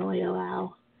generally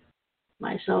allow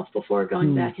myself before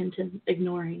going back into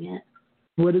ignoring it.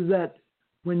 What is that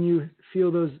when you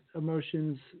feel those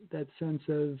emotions, that sense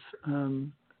of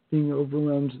being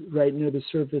overwhelmed right near the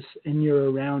surface and you're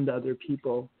around other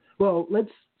people? Well,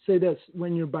 let's say this,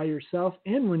 when you're by yourself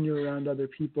and when you're around other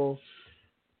people,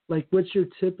 like what's your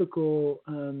typical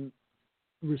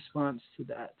response to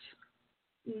that?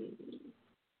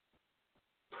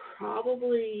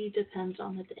 Probably depends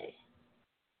on the day.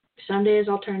 Some days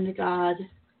I'll turn to God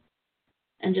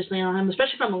and just lean on him,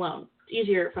 especially if I'm alone. It's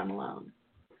easier if I'm alone.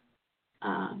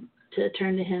 To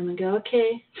turn to him and go,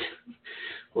 okay,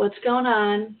 what's going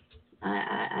on?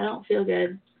 I don't feel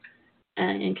good.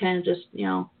 And kind of just,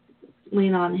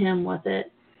 lean on him with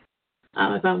it.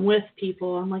 If I'm with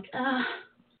people, I'm like, I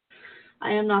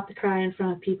am not the cry in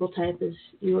front of people type, as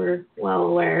you were well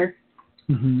aware.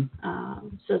 Mm-hmm.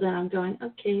 So then I'm going,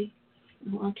 okay,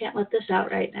 well, I can't let this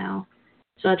out right now.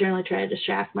 So I generally try to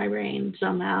distract my brain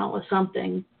somehow with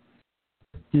something.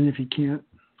 And if you can't?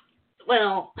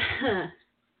 Well,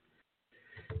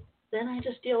 then I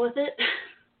just deal with it,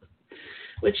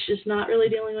 which is not really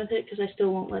dealing with it because I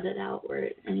still won't let it out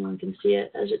where anyone can see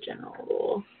it as a general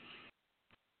rule.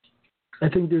 I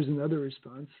think there's another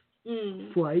response.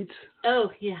 Flight.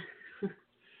 Oh, yeah.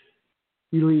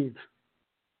 You leave.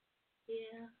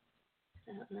 Yeah.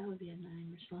 That would be a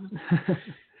 9 response.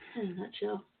 In a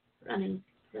nutshell, running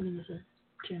is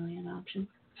generally an option.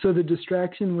 So the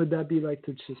distraction, would that be like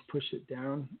to just push it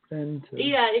down then?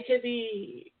 Yeah, it could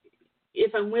be,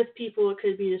 if I'm with people, it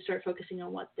could be to start focusing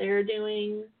on what they're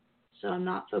doing. So I'm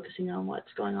not focusing on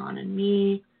what's going on in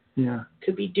me. Yeah.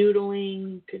 Could be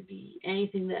doodling, could be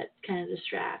anything that kind of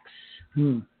distracts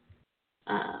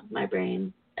my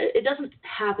brain. It doesn't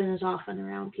happen as often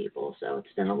around people, so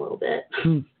it's been a little bit.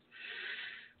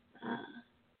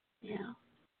 Yeah.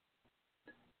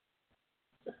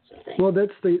 That's the thing. Well,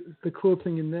 that's the cool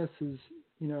thing in this is,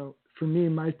 for me,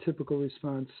 my typical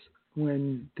response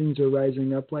when things are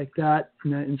rising up like that,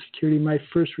 and that insecurity, my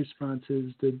first response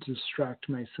is to distract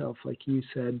myself, like you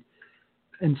said,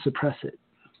 and suppress it.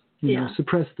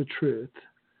 Suppress the truth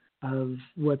of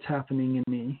what's happening in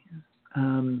me.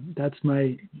 That's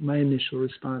my initial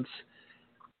response.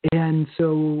 And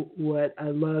so what I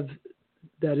love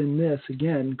that in this,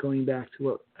 again, going back to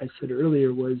what I said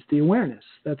earlier, was the awareness.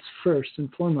 That's first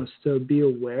and foremost. So be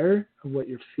aware of what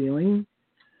you're feeling.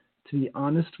 To be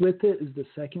honest with it is the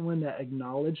second one, that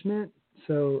acknowledgement.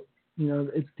 So,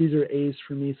 these are A's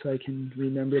for me so I can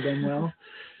remember them well.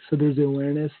 So there's the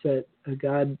awareness that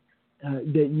God,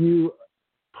 that you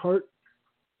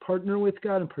partner with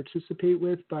God and participate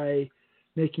with by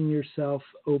making yourself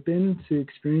open to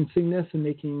experiencing this and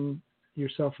making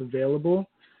yourself available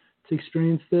to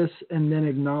experience this, and then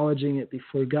acknowledging it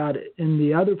before God. And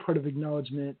the other part of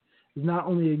acknowledgement is not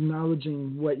only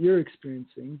acknowledging what you're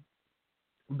experiencing,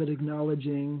 but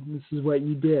acknowledging this is what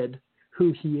you did,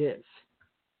 who he is.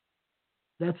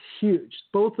 That's huge.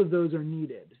 Both of those are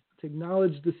needed, to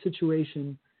acknowledge the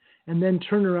situation and then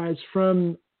turn your eyes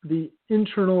from the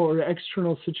internal or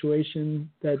external situation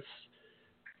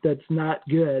that's not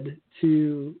good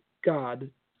to God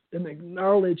and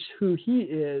acknowledge who he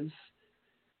is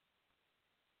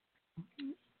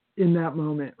in that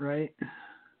moment, right?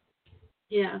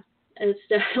 Yeah, it's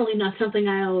definitely not something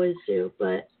I always do,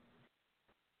 but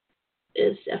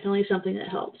it's definitely something that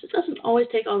helps. It doesn't always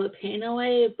take all the pain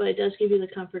away, but it does give you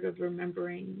the comfort of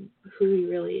remembering who he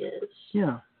really is.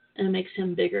 Yeah. And it makes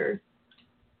him bigger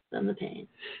than the pain.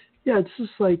 Yeah, it's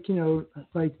just like,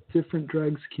 like different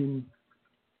drugs can,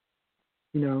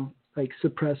 like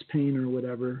suppress pain or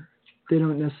whatever. They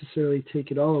don't necessarily take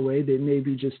it all away. They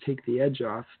maybe just take the edge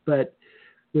off. But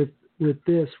with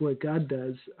this, what God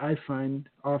does, I find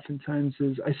oftentimes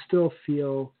is I still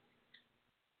feel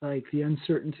like the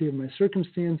uncertainty of my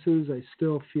circumstances. I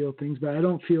still feel things, but I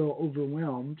don't feel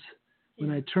overwhelmed. When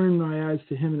I turn my eyes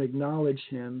to him and acknowledge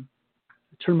him,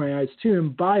 I turn my eyes to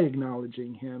him by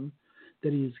acknowledging him,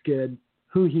 that he's good,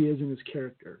 who he is in his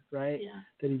character, right? Yeah.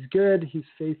 That he's good, he's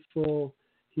faithful,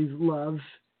 he's love,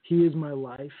 he is my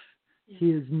life. Yeah.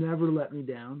 He has never let me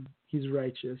down. He's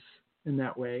righteous in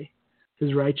that way.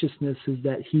 His righteousness is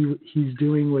that he's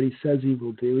doing what he says he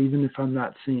will do, even if I'm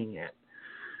not seeing it.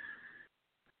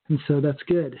 And so that's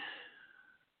good.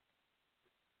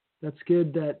 That's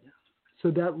good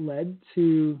so that led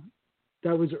to,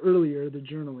 that was earlier, the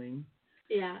journaling.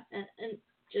 Yeah, and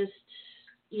just,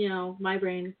 my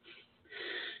brain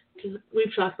because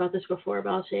we've talked about this before, but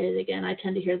I'll say it again. I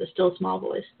tend to hear the still small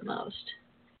voice the most.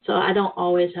 So I don't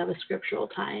always have a scriptural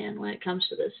tie-in when it comes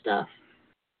to this stuff.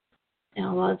 A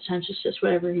lot of times it's just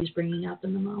whatever he's bringing up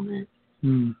in the moment.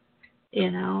 Mm.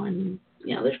 And,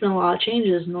 there's been a lot of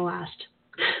changes in the last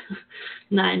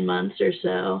 9 months or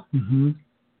so. Mm-hmm.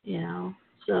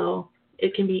 So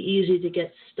it can be easy to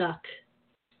get stuck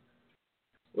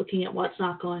looking at what's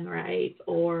not going right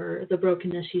or the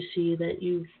brokenness you see that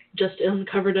you've just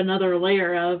uncovered another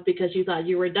layer of because you thought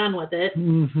you were done with it.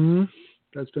 Mm-hmm.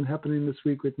 That's been happening this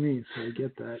week with me, so I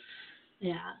get that.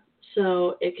 Yeah.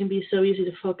 So it can be so easy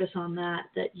to focus on that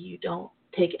you don't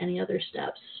take any other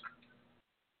steps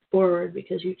forward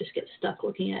because you just get stuck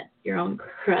looking at your own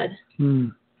crud.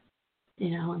 Mm.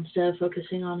 Instead of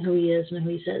focusing on who he is and who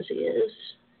he says he is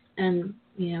and,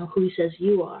 who he says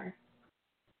you are.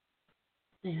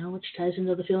 Which ties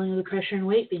into the feeling of the pressure and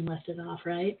weight being lifted off,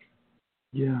 right?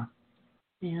 Yeah.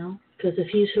 Because if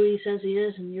he's who he says he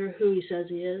is and you're who he says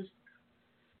he is,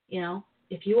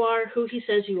 if you are who he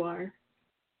says you are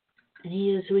and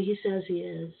he is who he says he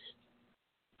is,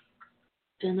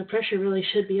 then the pressure really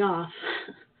should be off.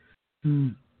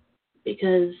 Mm.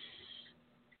 Because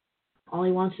all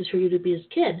he wants is for you to be his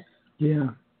kid. Yeah.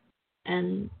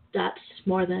 And that's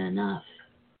more than enough.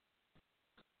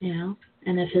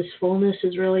 And if his fullness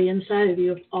is really inside of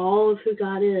you, if all of who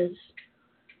God is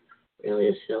really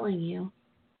is filling you.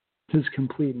 His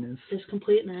completeness. His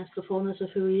completeness, the fullness of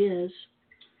who he is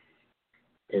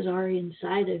already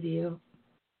inside of you.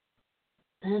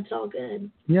 And it's all good.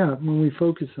 Yeah, when we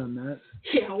focus on that.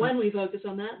 Yeah, when we focus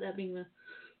on that being the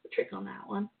trick on that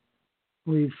one.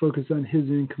 We focus on his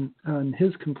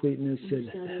completeness.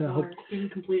 Instead of our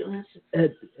incompleteness.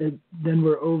 Then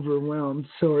we're overwhelmed.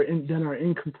 So then our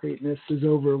incompleteness is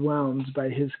overwhelmed by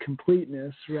his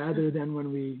completeness, rather than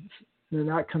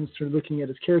that comes to looking at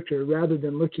his character, rather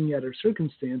than looking at our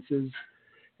circumstances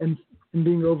and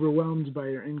being overwhelmed by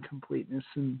our incompleteness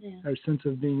and our sense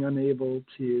of being unable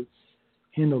to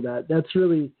handle that. That's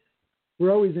really,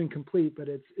 we're always incomplete, but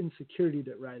it's insecurity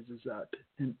that rises up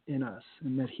in us,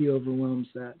 and that he overwhelms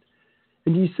that.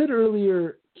 And you said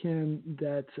earlier, Kim,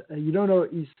 that you don't know,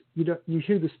 you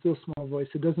hear the still small voice.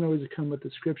 It doesn't always come with the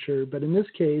scripture, but in this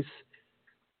case,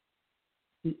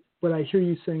 what I hear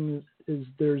you saying is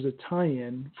there's a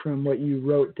tie-in from what you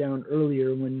wrote down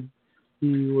earlier when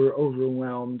you were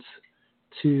overwhelmed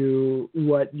to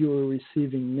what you are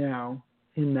receiving now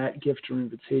in that gift or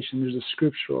invitation. There's a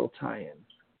scriptural tie-in.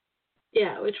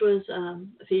 Yeah, which was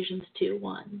Ephesians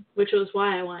 2:1, which was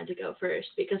why I wanted to go first,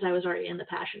 because I was already in the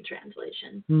Passion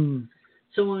Translation. Mm.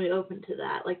 So when we opened to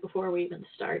that, like before we even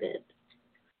started,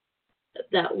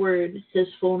 that word, his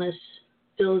fullness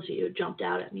fills you, jumped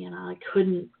out at me, and I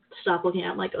couldn't stop looking at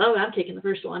it. I'm like, oh, I'm taking the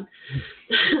first one.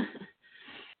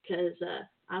 Because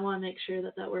I want to make sure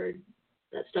that word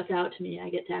that stuck out to me, I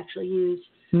get to actually use,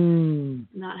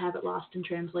 not have it lost in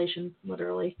translation,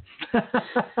 literally.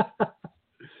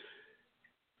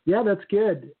 Yeah, that's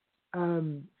good.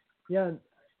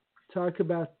 Talk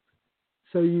about,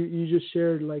 so you just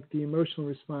shared like the emotional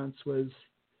response was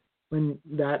when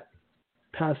that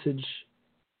passage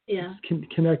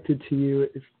connected to you,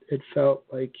 it felt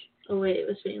like a weight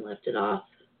was being lifted off.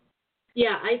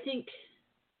 Yeah, I think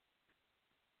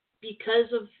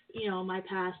because of, my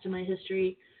past and my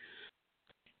history,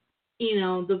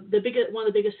 one of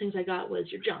the biggest things I got was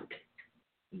you're junk.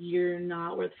 You're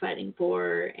not worth fighting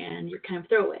for, and you're kind of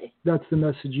throwaway. That's the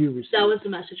message you received. That was the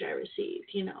message I received,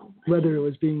 Whether it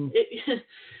was being... that's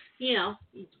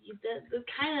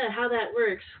kind of how that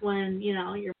works when,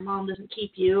 your mom doesn't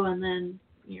keep you and then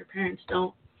your parents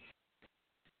don't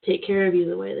take care of you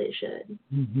the way they should.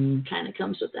 Mm-hmm. Kind of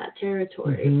comes with that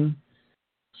territory. Mm-hmm.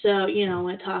 So,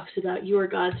 when it talks about you are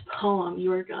God's poem,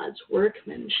 you are God's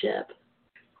workmanship,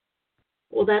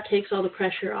 well, that takes all the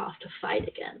pressure off to fight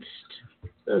against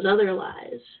those other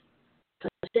lies.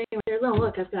 But saying right there, no,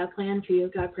 look, I've got a plan for you,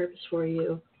 I've got a purpose for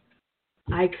you.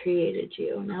 I created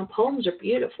you. Now, poems are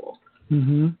beautiful.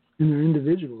 Mm-hmm. And they're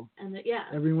individual. And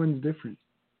everyone's different.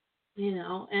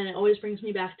 And it always brings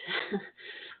me back to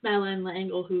Madeleine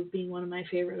L'Engle, who being one of my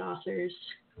favorite authors.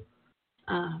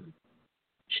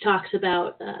 She talks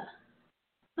about, now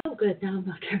I'm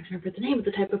not trying to remember the name of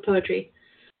the type of poetry.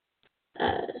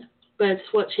 But it's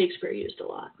what Shakespeare used a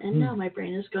lot. And now my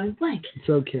brain is going blank. It's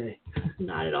okay.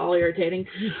 Not at all irritating.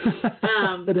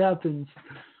 It happens.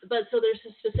 But so there's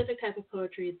a specific type of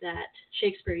poetry that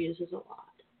Shakespeare uses a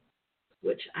lot,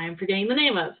 which I'm forgetting the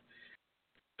name of.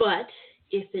 But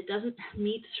if it doesn't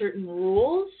meet certain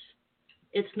rules,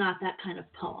 it's not that kind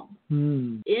of poem.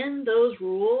 In those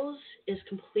rules is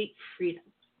complete freedom.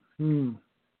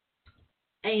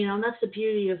 And that's the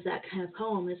beauty of that kind of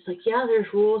poem. It's like, yeah,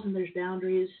 there's rules and there's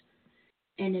boundaries,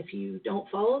 and if you don't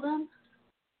follow them,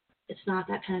 it's not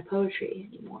that kind of poetry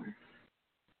anymore.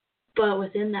 But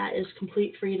within that is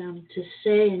complete freedom to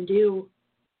say and do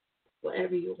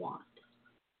whatever you want,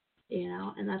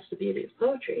 and that's the beauty of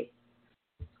poetry.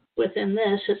 Within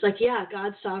this, it's like, yeah,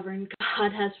 God's sovereign,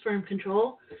 God has firm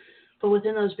control, but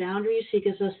within those boundaries, he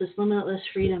gives us this limitless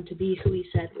freedom to be who he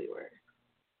said we were.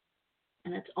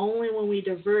 And it's only when we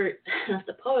divert that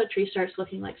the poetry starts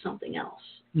looking like something else.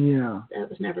 Yeah. That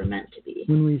was never meant to be.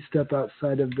 When we step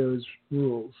outside of those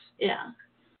rules. Yeah.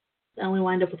 Then we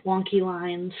wind up with wonky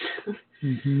lines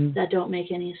that don't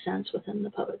make any sense within the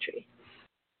poetry.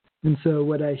 And so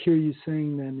what I hear you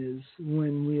saying then is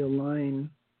when we align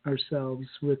ourselves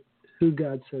with who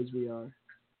God says we are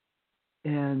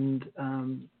and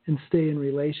stay in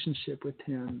relationship with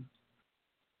him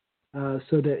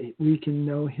so that we can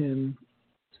know him,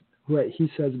 what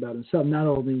he says about himself, not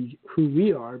only who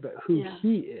we are, but who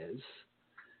he is.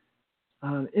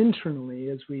 Internally,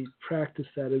 as we practice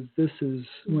that, as this is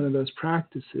one of those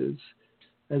practices,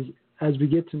 as we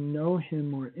get to know him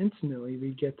more intimately,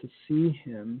 we get to see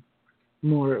him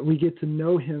more. We get to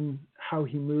know him, how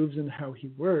he moves and how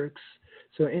he works.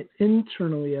 So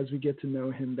internally, as we get to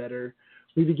know him better,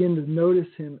 we begin to notice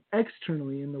him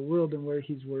externally in the world and where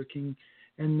he's working,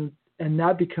 and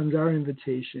that becomes our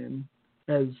invitation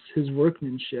as his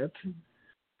workmanship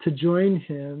to join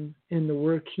him in the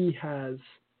work he has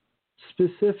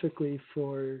specifically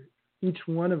for each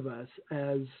one of us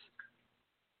as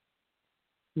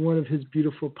one of his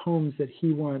beautiful poems that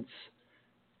he wants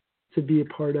to be a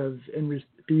part of and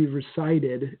be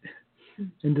recited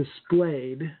and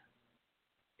displayed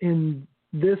in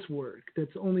this work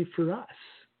that's only for us.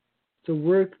 It's a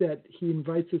work that he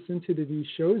invites us into, that he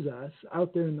shows us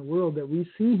out there in the world, that we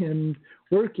see him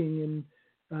working and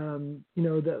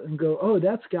and go, oh,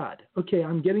 that's God. Okay,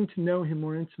 I'm getting to know him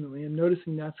more intimately. I'm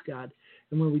noticing that's God.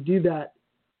 And when we do that,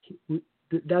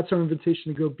 that's our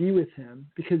invitation to go be with him,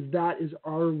 because that is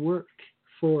our work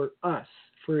for us,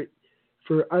 for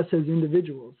us as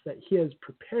individuals, that he has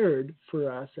prepared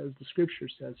for us, as the scripture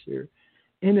says here,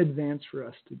 in advance for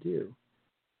us to do.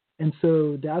 And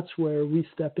so that's where we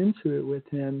step into it with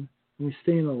him, and we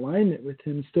stay in alignment with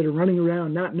him instead of running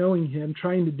around not knowing him,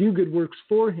 trying to do good works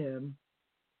for him,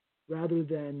 rather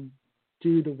than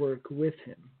do the work with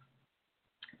him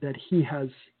that he has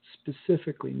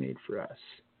specifically made for us.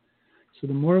 So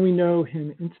the more we know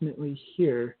him intimately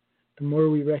here, the more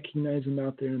we recognize him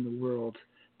out there in the world,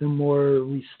 the more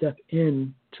we step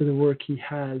in to the work he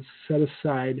has set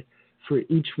aside for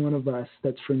each one of us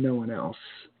that's for no one else.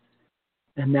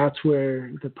 And that's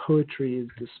where the poetry is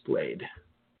displayed.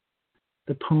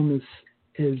 The poem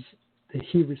is that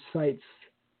he recites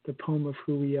the poem of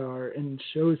who we are and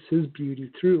shows his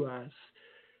beauty through us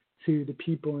to the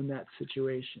people in that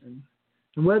situation.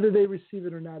 And whether they receive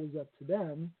it or not is up to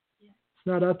them. It's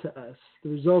not up to us. The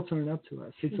results aren't up to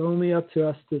us. It's only up to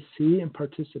us to see and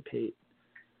participate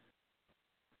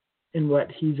in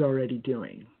what he's already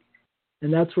doing.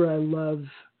 And that's where I love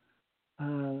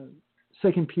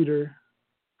 2 Peter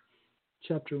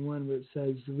chapter 1, where it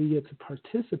says we get to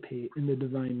participate in the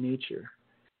divine nature,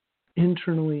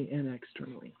 internally and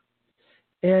externally.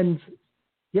 And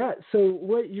so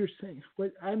what you're saying,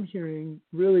 what I'm hearing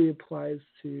really applies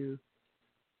to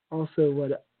also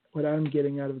what I'm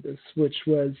getting out of this, which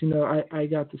was, I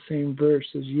got the same verse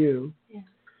as you. Yeah.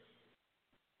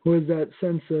 Was that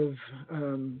sense of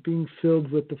being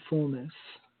filled with the fullness,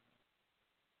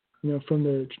 from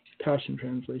the Passion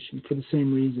Translation, for the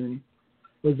same reason,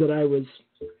 was that I was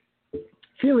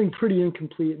feeling pretty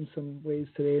incomplete in some ways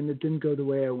today, and it didn't go the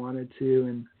way I wanted to,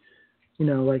 and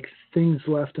like things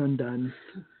left undone.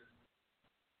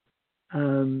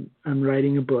 I'm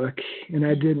writing a book, and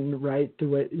I didn't write the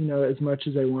way as much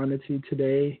as I wanted to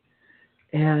today,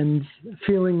 and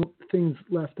feeling things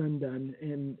left undone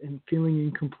and feeling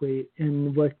incomplete.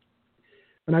 And when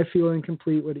I feel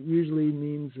incomplete, what it usually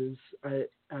means is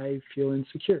I feel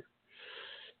insecure.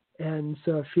 And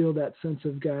so I feel that sense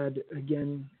of God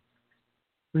again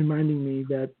reminding me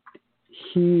that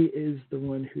he is the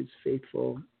one who's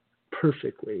faithful,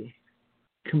 perfectly,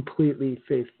 completely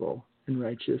faithful and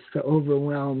righteous, to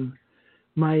overwhelm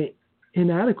my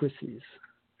inadequacies.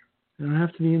 I don't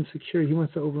have to be insecure. He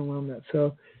wants to overwhelm that.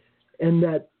 So, and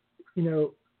that,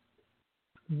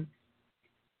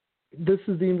 this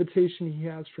is the invitation he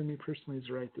has for me personally, is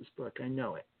to write this book. I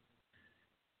know it.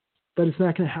 But it's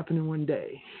not going to happen in one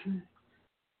day,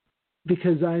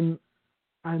 because I'm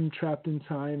trapped in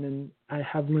time and I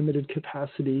have limited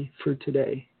capacity for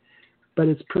today. but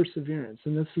it's perseverance.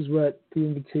 And this is what the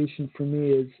invitation for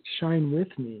me is: shine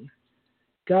with me.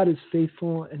 God is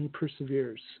faithful and he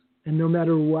perseveres. And no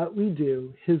matter what we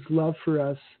do, his love for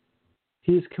us,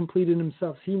 he is complete in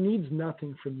himself. He needs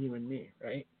nothing from you and me,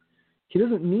 right? He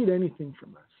doesn't need anything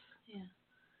from us. Yeah.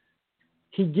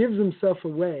 He gives himself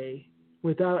away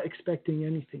without expecting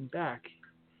anything back.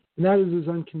 And that is his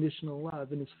unconditional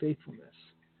love and his faithfulness.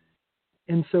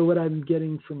 And so what I'm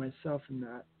getting for myself in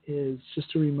that is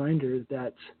just a reminder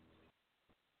that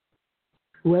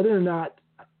whether or not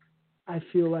I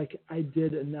feel like I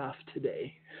did enough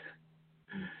today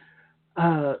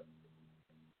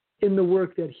in the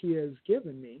work that he has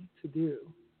given me to do,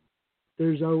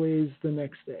 there's always the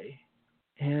next day.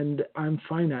 And I'm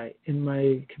finite in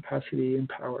my capacity and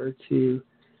power to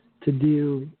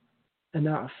do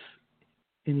enough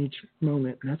in each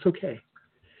moment, and that's okay.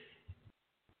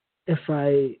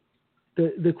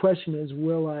 The question is,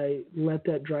 will I let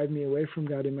that drive me away from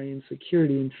God in my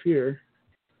insecurity and fear,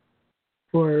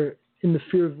 or in the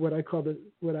fear of what I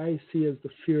see as the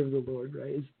fear of the Lord,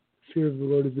 right? Is fear of the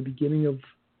Lord is the beginning of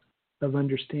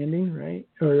understanding, right?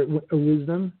 Or a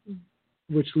wisdom,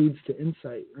 which leads to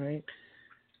insight, right?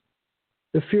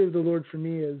 The fear of the Lord for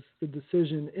me is the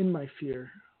decision in my fear,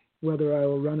 whether I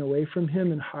will run away from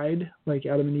him and hide like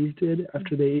Adam and Eve did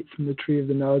after they ate from the tree of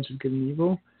the knowledge of good and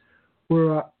evil,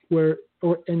 or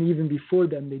and even before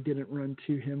then they didn't run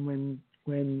to him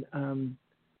when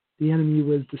the enemy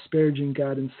was disparaging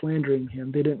God and slandering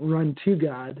him. They didn't run to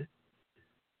God.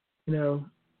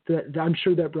 I'm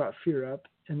sure that brought fear up,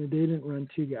 and they didn't run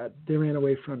to God. They ran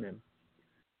away from him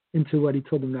into what he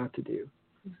told them not to do.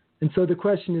 And so the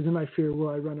question is, in my fear, will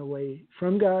I run away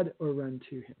from God or run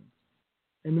to him?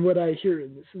 And what I hear,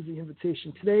 and this is the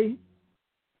invitation today,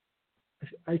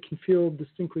 I can feel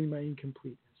distinctly my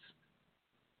incompleteness.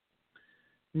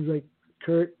 He's like,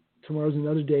 Kurt, tomorrow's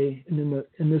another day, and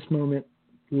in this moment,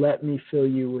 let me fill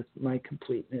you with my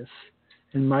completeness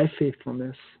and my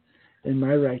faithfulness and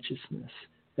my righteousness,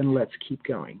 and let's keep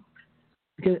going.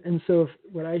 And so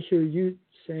what I hear you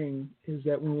saying is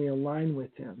that when we align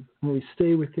with him, when we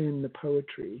stay within the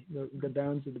poetry, the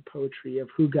bounds of the poetry of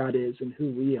who God is and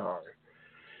who we are,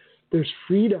 there's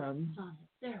freedom. Sonnet.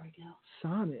 There we go.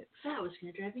 Sonnets. That was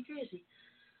going to drive me crazy.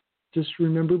 Just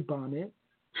remember bonnet.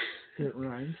 It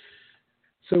rhymes.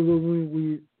 So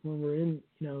when we're in,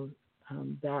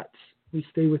 that we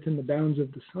stay within the bounds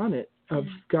of the sonnet of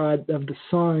God, of the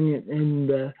song and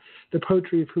the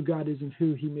poetry of who God is and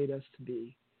who he made us to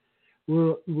be.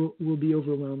 We'll be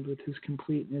overwhelmed with his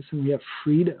completeness, and we have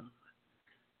freedom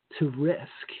to risk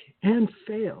and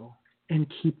fail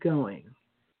and keep going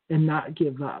and not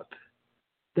give up.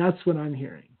 That's what I'm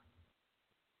hearing.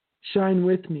 Shine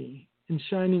with me, and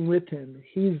shining with him.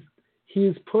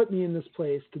 He's put me in this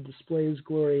place to display his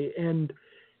glory, and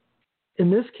in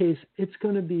this case, it's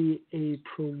going to be a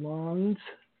prolonged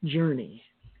journey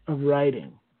of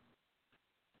writing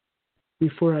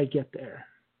before I get there.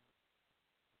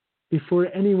 Before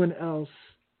anyone else,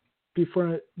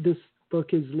 before this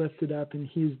book is lifted up and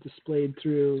he's displayed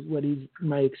through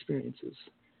my experiences.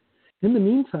 In the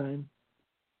meantime,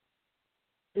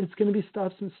 it's going to be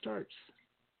stops and starts.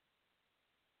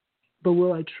 But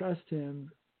will I trust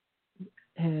him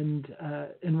and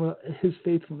will his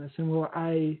faithfulness, and will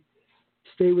I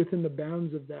stay within the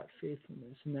bounds of that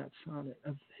faithfulness and that sonnet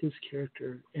of his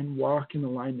character and walk in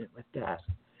alignment with that?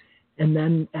 And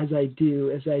then as I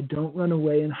don't run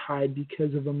away and hide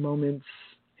because of a moment's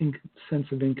sense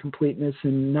of incompleteness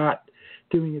and not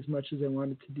doing as much as I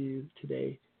wanted to do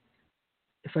today,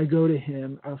 if I go to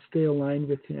him, I'll stay aligned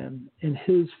with him and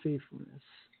his faithfulness,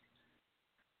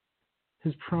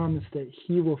 his promise that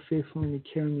he will faithfully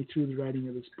carry me through the writing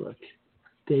of this book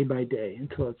day by day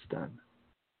until it's done.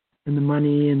 And the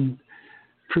money and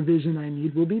provision I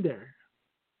need will be there.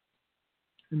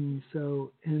 And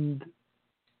so, and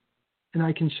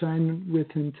I can shine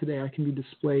with him today. I can be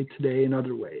displayed today in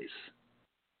other ways,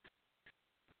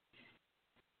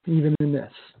 even in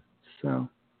this. So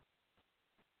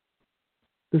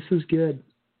this is good.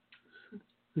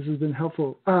 This has been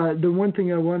helpful. The one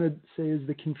thing I want to say is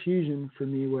the confusion for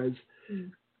me was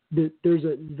that there's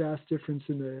a vast difference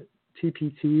in the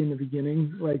TPT in the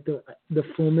beginning. Like the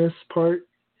fullness part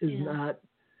is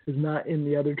not in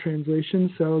the other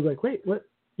translation. So I was like, wait, what?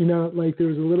 Like there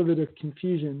was a little bit of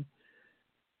confusion.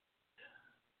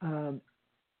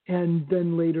 And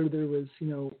then later there was,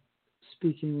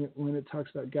 speaking when it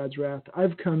talks about God's wrath.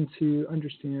 I've come to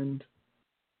understand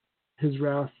his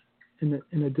wrath in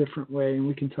a different way, and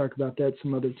we can talk about that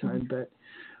some other time.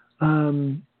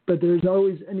 But there's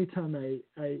always, anytime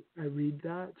I read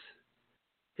that,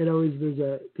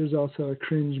 there's also a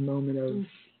cringe moment of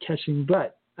catching.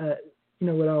 But,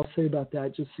 what I'll say about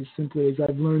that just as simply is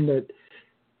I've learned that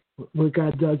what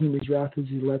God does in his wrath is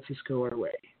he lets us go our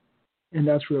way. And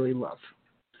that's really love.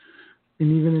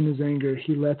 And even in his anger,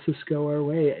 he lets us go our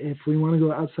way. If we want to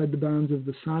go outside the bounds of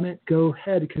the sonnet, go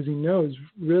ahead, because he knows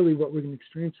really what we're going to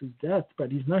experience is death,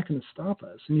 but he's not going to stop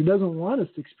us. And he doesn't want us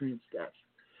to experience death.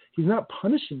 He's not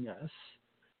punishing us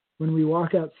when we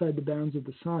walk outside the bounds of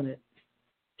the sonnet.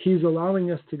 He's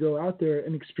allowing us to go out there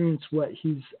and experience what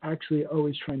he's actually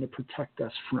always trying to protect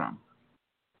us from,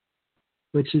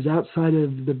 which is outside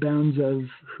of the bounds of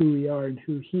who we are and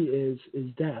who he is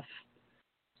death.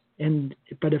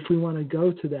 But if we want to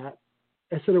go to that,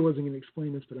 I said I wasn't going to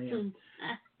explain this, but I am.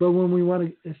 But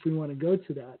if we want to go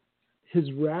to that,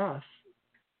 his wrath,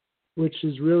 which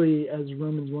is really, as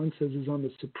Romans 1 says, is on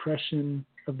the suppression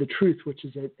of the truth, which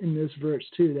is in this verse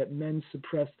too, that men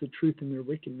suppress the truth in their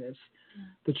wickedness,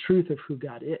 the truth of who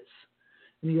God is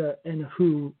and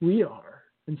who we are.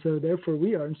 And so therefore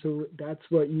we are. And so that's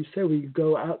what you said. We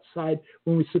go outside.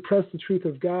 When we suppress the truth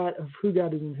of God, of who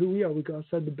God is and who we are, we go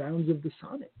outside the bounds of the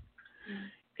sonnet.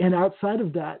 And outside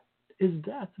of that is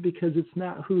death, because it's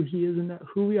not who he is and not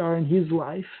who we are in his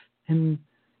life. And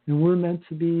we're meant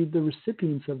to be the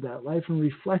recipients of that life and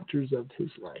reflectors of his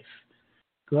life.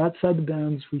 Go outside the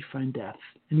bounds, we find death.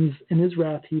 And he's in his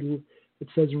wrath, it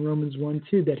says in Romans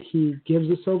 1:2 that he gives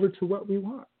us over to what we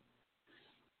want.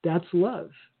 That's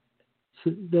love.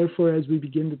 So therefore, as we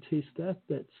begin to taste death,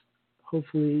 that's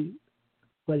hopefully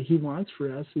what he wants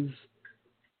for us, is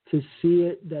to see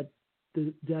it that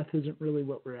the death isn't really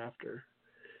what we're after.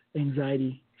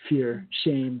 Anxiety, fear,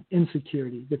 shame,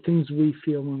 insecurity, the things we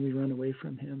feel when we run away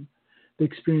from him, the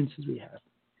experiences we have,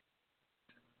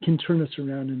 can turn us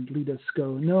around and lead us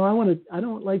go, no, I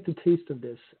don't like the taste of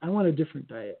this. I want a different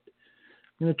diet.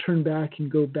 I'm going to turn back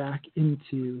and go back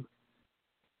into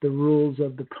the rules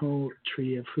of the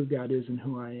poetry of who God is and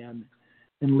who I am,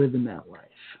 and live in that life.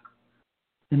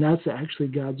 And that's actually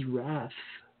God's wrath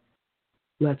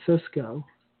lets us go,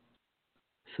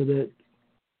 so that,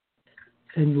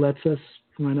 and lets us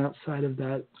run outside of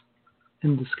that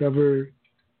and discover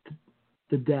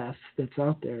the death that's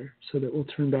out there, so that we'll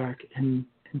turn back and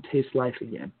taste life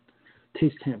again.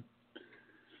 Taste him.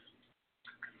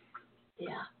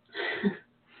 Yeah.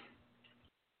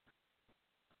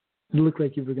 You look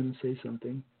like you were going to say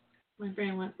something. My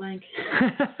brain went blank.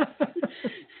 I was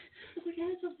like, I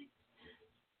had something.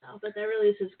 No, but that really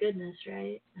is his goodness,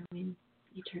 right? I mean,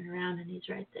 you turn around and he's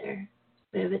right there.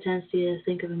 We have a tendency to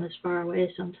think of him as far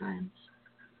away sometimes.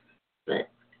 But,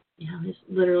 he's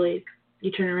literally,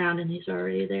 you turn around and he's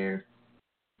already there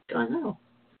going, oh,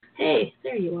 hey,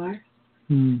 there you are.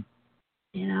 And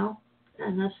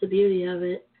that's the beauty of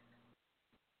it.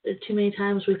 Too many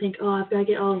times we think, oh, I've got to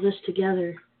get all of this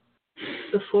together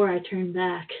before I turn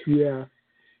back. Yeah.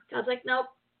 God's like, nope,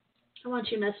 I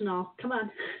want you mess and all. Come on.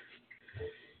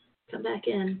 Come back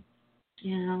in.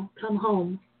 Come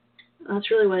home.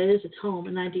 That's really what it is. It's home.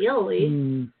 And ideally,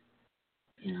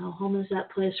 home is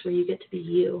that place where you get to be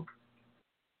you.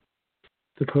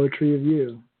 The poetry of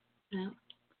you. Yeah.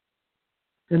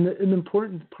 And an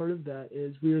important part of that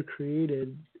is we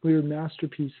are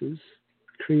masterpieces,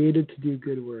 created to do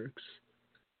good works.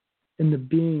 And the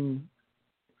being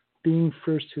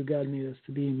first who God made us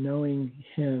to be, knowing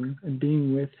him and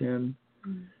being with him,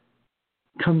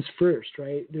 comes first,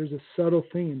 right? There's a subtle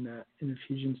thing in that in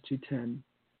Ephesians 2:10.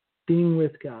 Being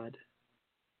with God,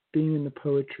 being in the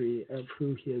poetry of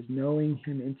who he is, knowing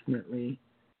him intimately,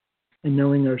 and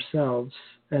knowing ourselves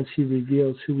as he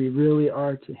reveals who we really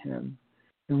are to him.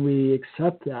 And we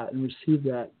accept that and receive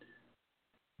that.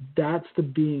 That's the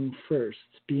being first,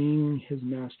 being his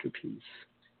masterpiece.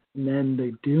 And then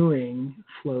the doing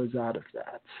flows out of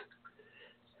that.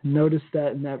 Notice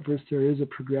that in that verse there is a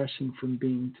progression from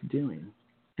being to doing.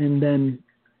 And then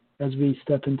as we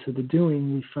step into the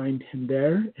doing, we find him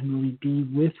there and we be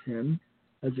with him,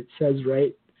 as it says,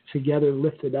 right, together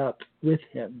lifted up with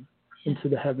him into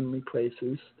the heavenly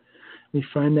places. We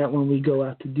find that when we go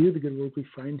out to do the good work, we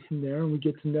find him there and we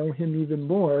get to know him even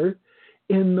more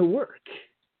in the work,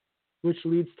 which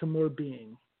leads to more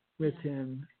being with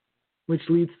him, which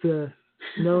leads to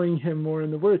knowing him more in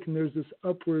the work. And there's this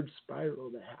upward spiral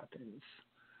that happens.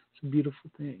 It's a beautiful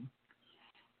thing.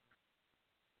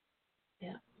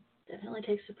 Yeah, definitely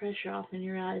takes the pressure off in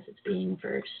your eyes. It's being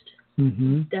first.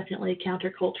 Mm-hmm. Definitely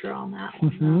counterculture on that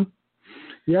one,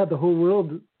 though. Yeah, the whole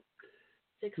world.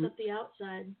 Fix up the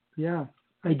outside. Yeah,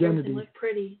 make identity. Everything look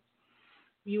pretty.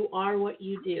 You are what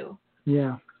you do.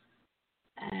 Yeah.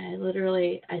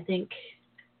 I think,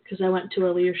 because I went to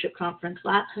a leadership conference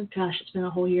it's been a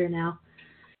whole year now,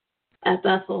 at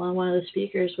Bethel, and one of the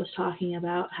speakers was talking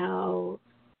about how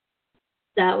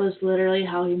that was literally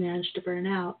how he managed to burn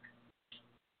out,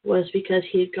 was because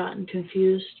he had gotten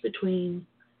confused between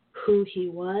who he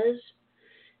was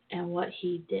and what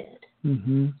he did.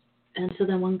 Mm-hmm. And so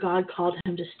then when God called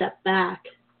him to step back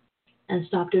and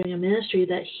stop doing a ministry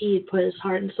that he had put his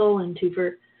heart and soul into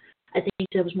for, I think he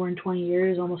said it was more than 20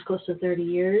 years, almost close to 30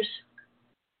 years,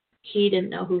 he didn't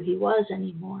know who he was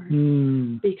anymore.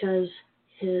 Because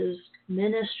his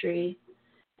ministry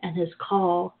and his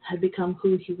call had become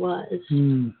who he was,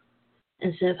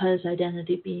 instead of his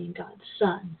identity being God's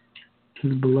son.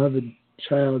 His beloved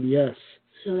child, yes.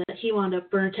 So that he wound up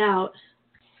burnt out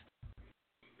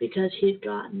because he'd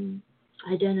gotten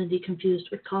identity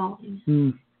confused with calling.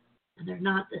 And they're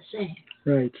not the same.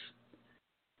 Right.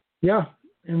 Yeah.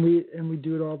 And we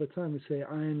do it all the time. We say,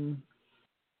 I'm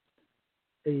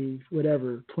a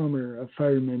whatever, plumber, a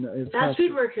fireman, a fast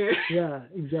food worker. Yeah,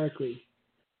 exactly.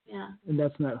 Yeah. And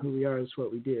that's not who we are, it's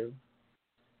what we do.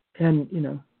 And,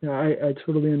 I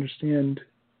totally understand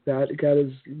that. God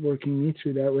is working me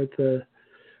through that with the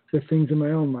things in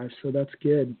my own life. So that's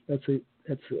good. That's a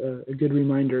good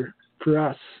reminder for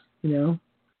us,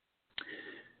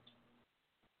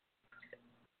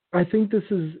 I think this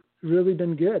has really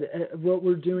been good. What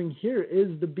we're doing here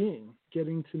is the being,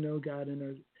 getting to know God,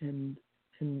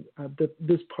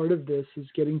 this part of this is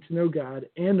getting to know God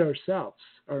and ourselves,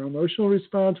 our emotional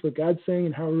response, what God's saying,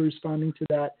 and how we're responding to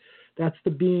that. That's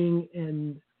the being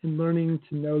and learning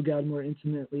to know God more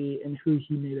intimately and who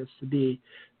He made us to be.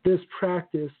 This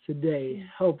practice today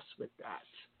helps with that.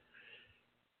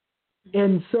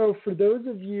 And so for those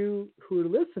of you who are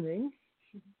listening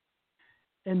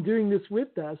and doing this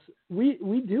with us, we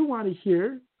do want to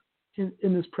hear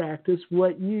in this practice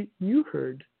what you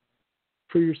heard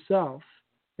for yourself.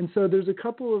 And so there's a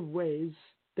couple of ways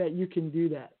that you can do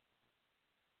that.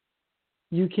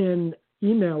 You can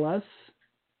email us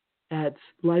at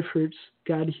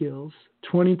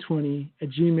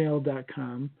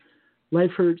lifehurtsgodheals2020@gmail.com,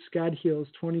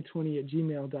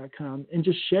 lifehurtsgodheals2020@gmail.com, and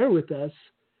just share with us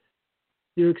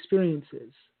your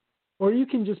experiences. Or you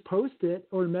can just post it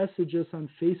or message us on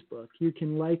Facebook. You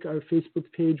can like our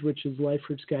Facebook page, which is Life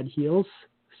Hurts God Heals,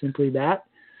 simply that.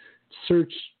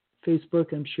 Search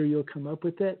Facebook, I'm sure you'll come up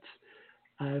with it.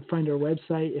 Find our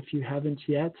website if you haven't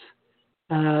yet.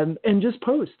 And just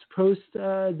post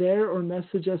there or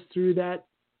message us through that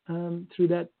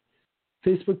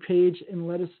Facebook page and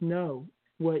let us know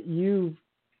what you've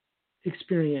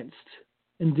experienced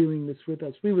in doing this with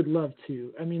us. We would love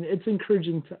to. I mean, it's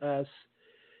encouraging to us.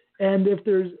 And if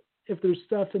there's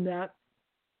stuff in that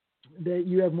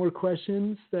you have more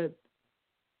questions that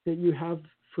you have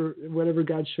for whatever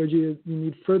God showed you, you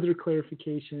need further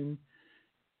clarification,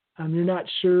 you're not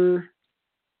sure,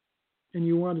 and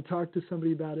you want to talk to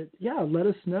somebody about it, let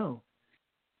us know.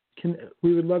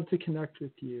 We would love to connect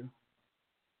with you.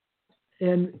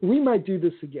 And we might do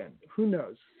this again. Who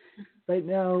knows? Right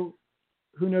now,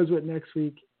 who knows what next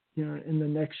week, and the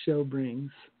next show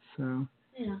brings. So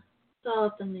yeah, it's all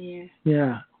up in the air.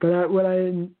 Yeah, but what I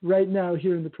am right now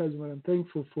here in the present, what I'm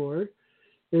thankful for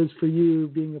is for you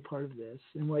being a part of this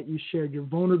and what you shared. Your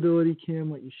vulnerability, Kim,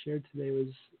 what you shared today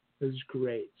was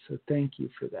great. So thank you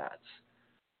for that.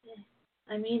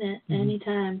 I mean it.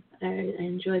 Anytime. I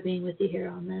enjoy being with you here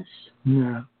on this.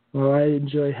 Yeah. Well, I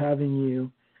enjoy having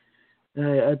you.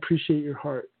 I appreciate your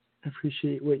heart. I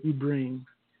appreciate what you bring.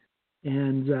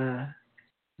 And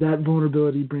that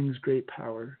vulnerability brings great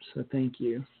power. So thank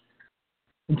you.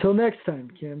 Until next time,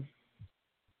 Kim.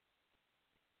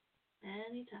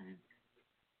 Anytime.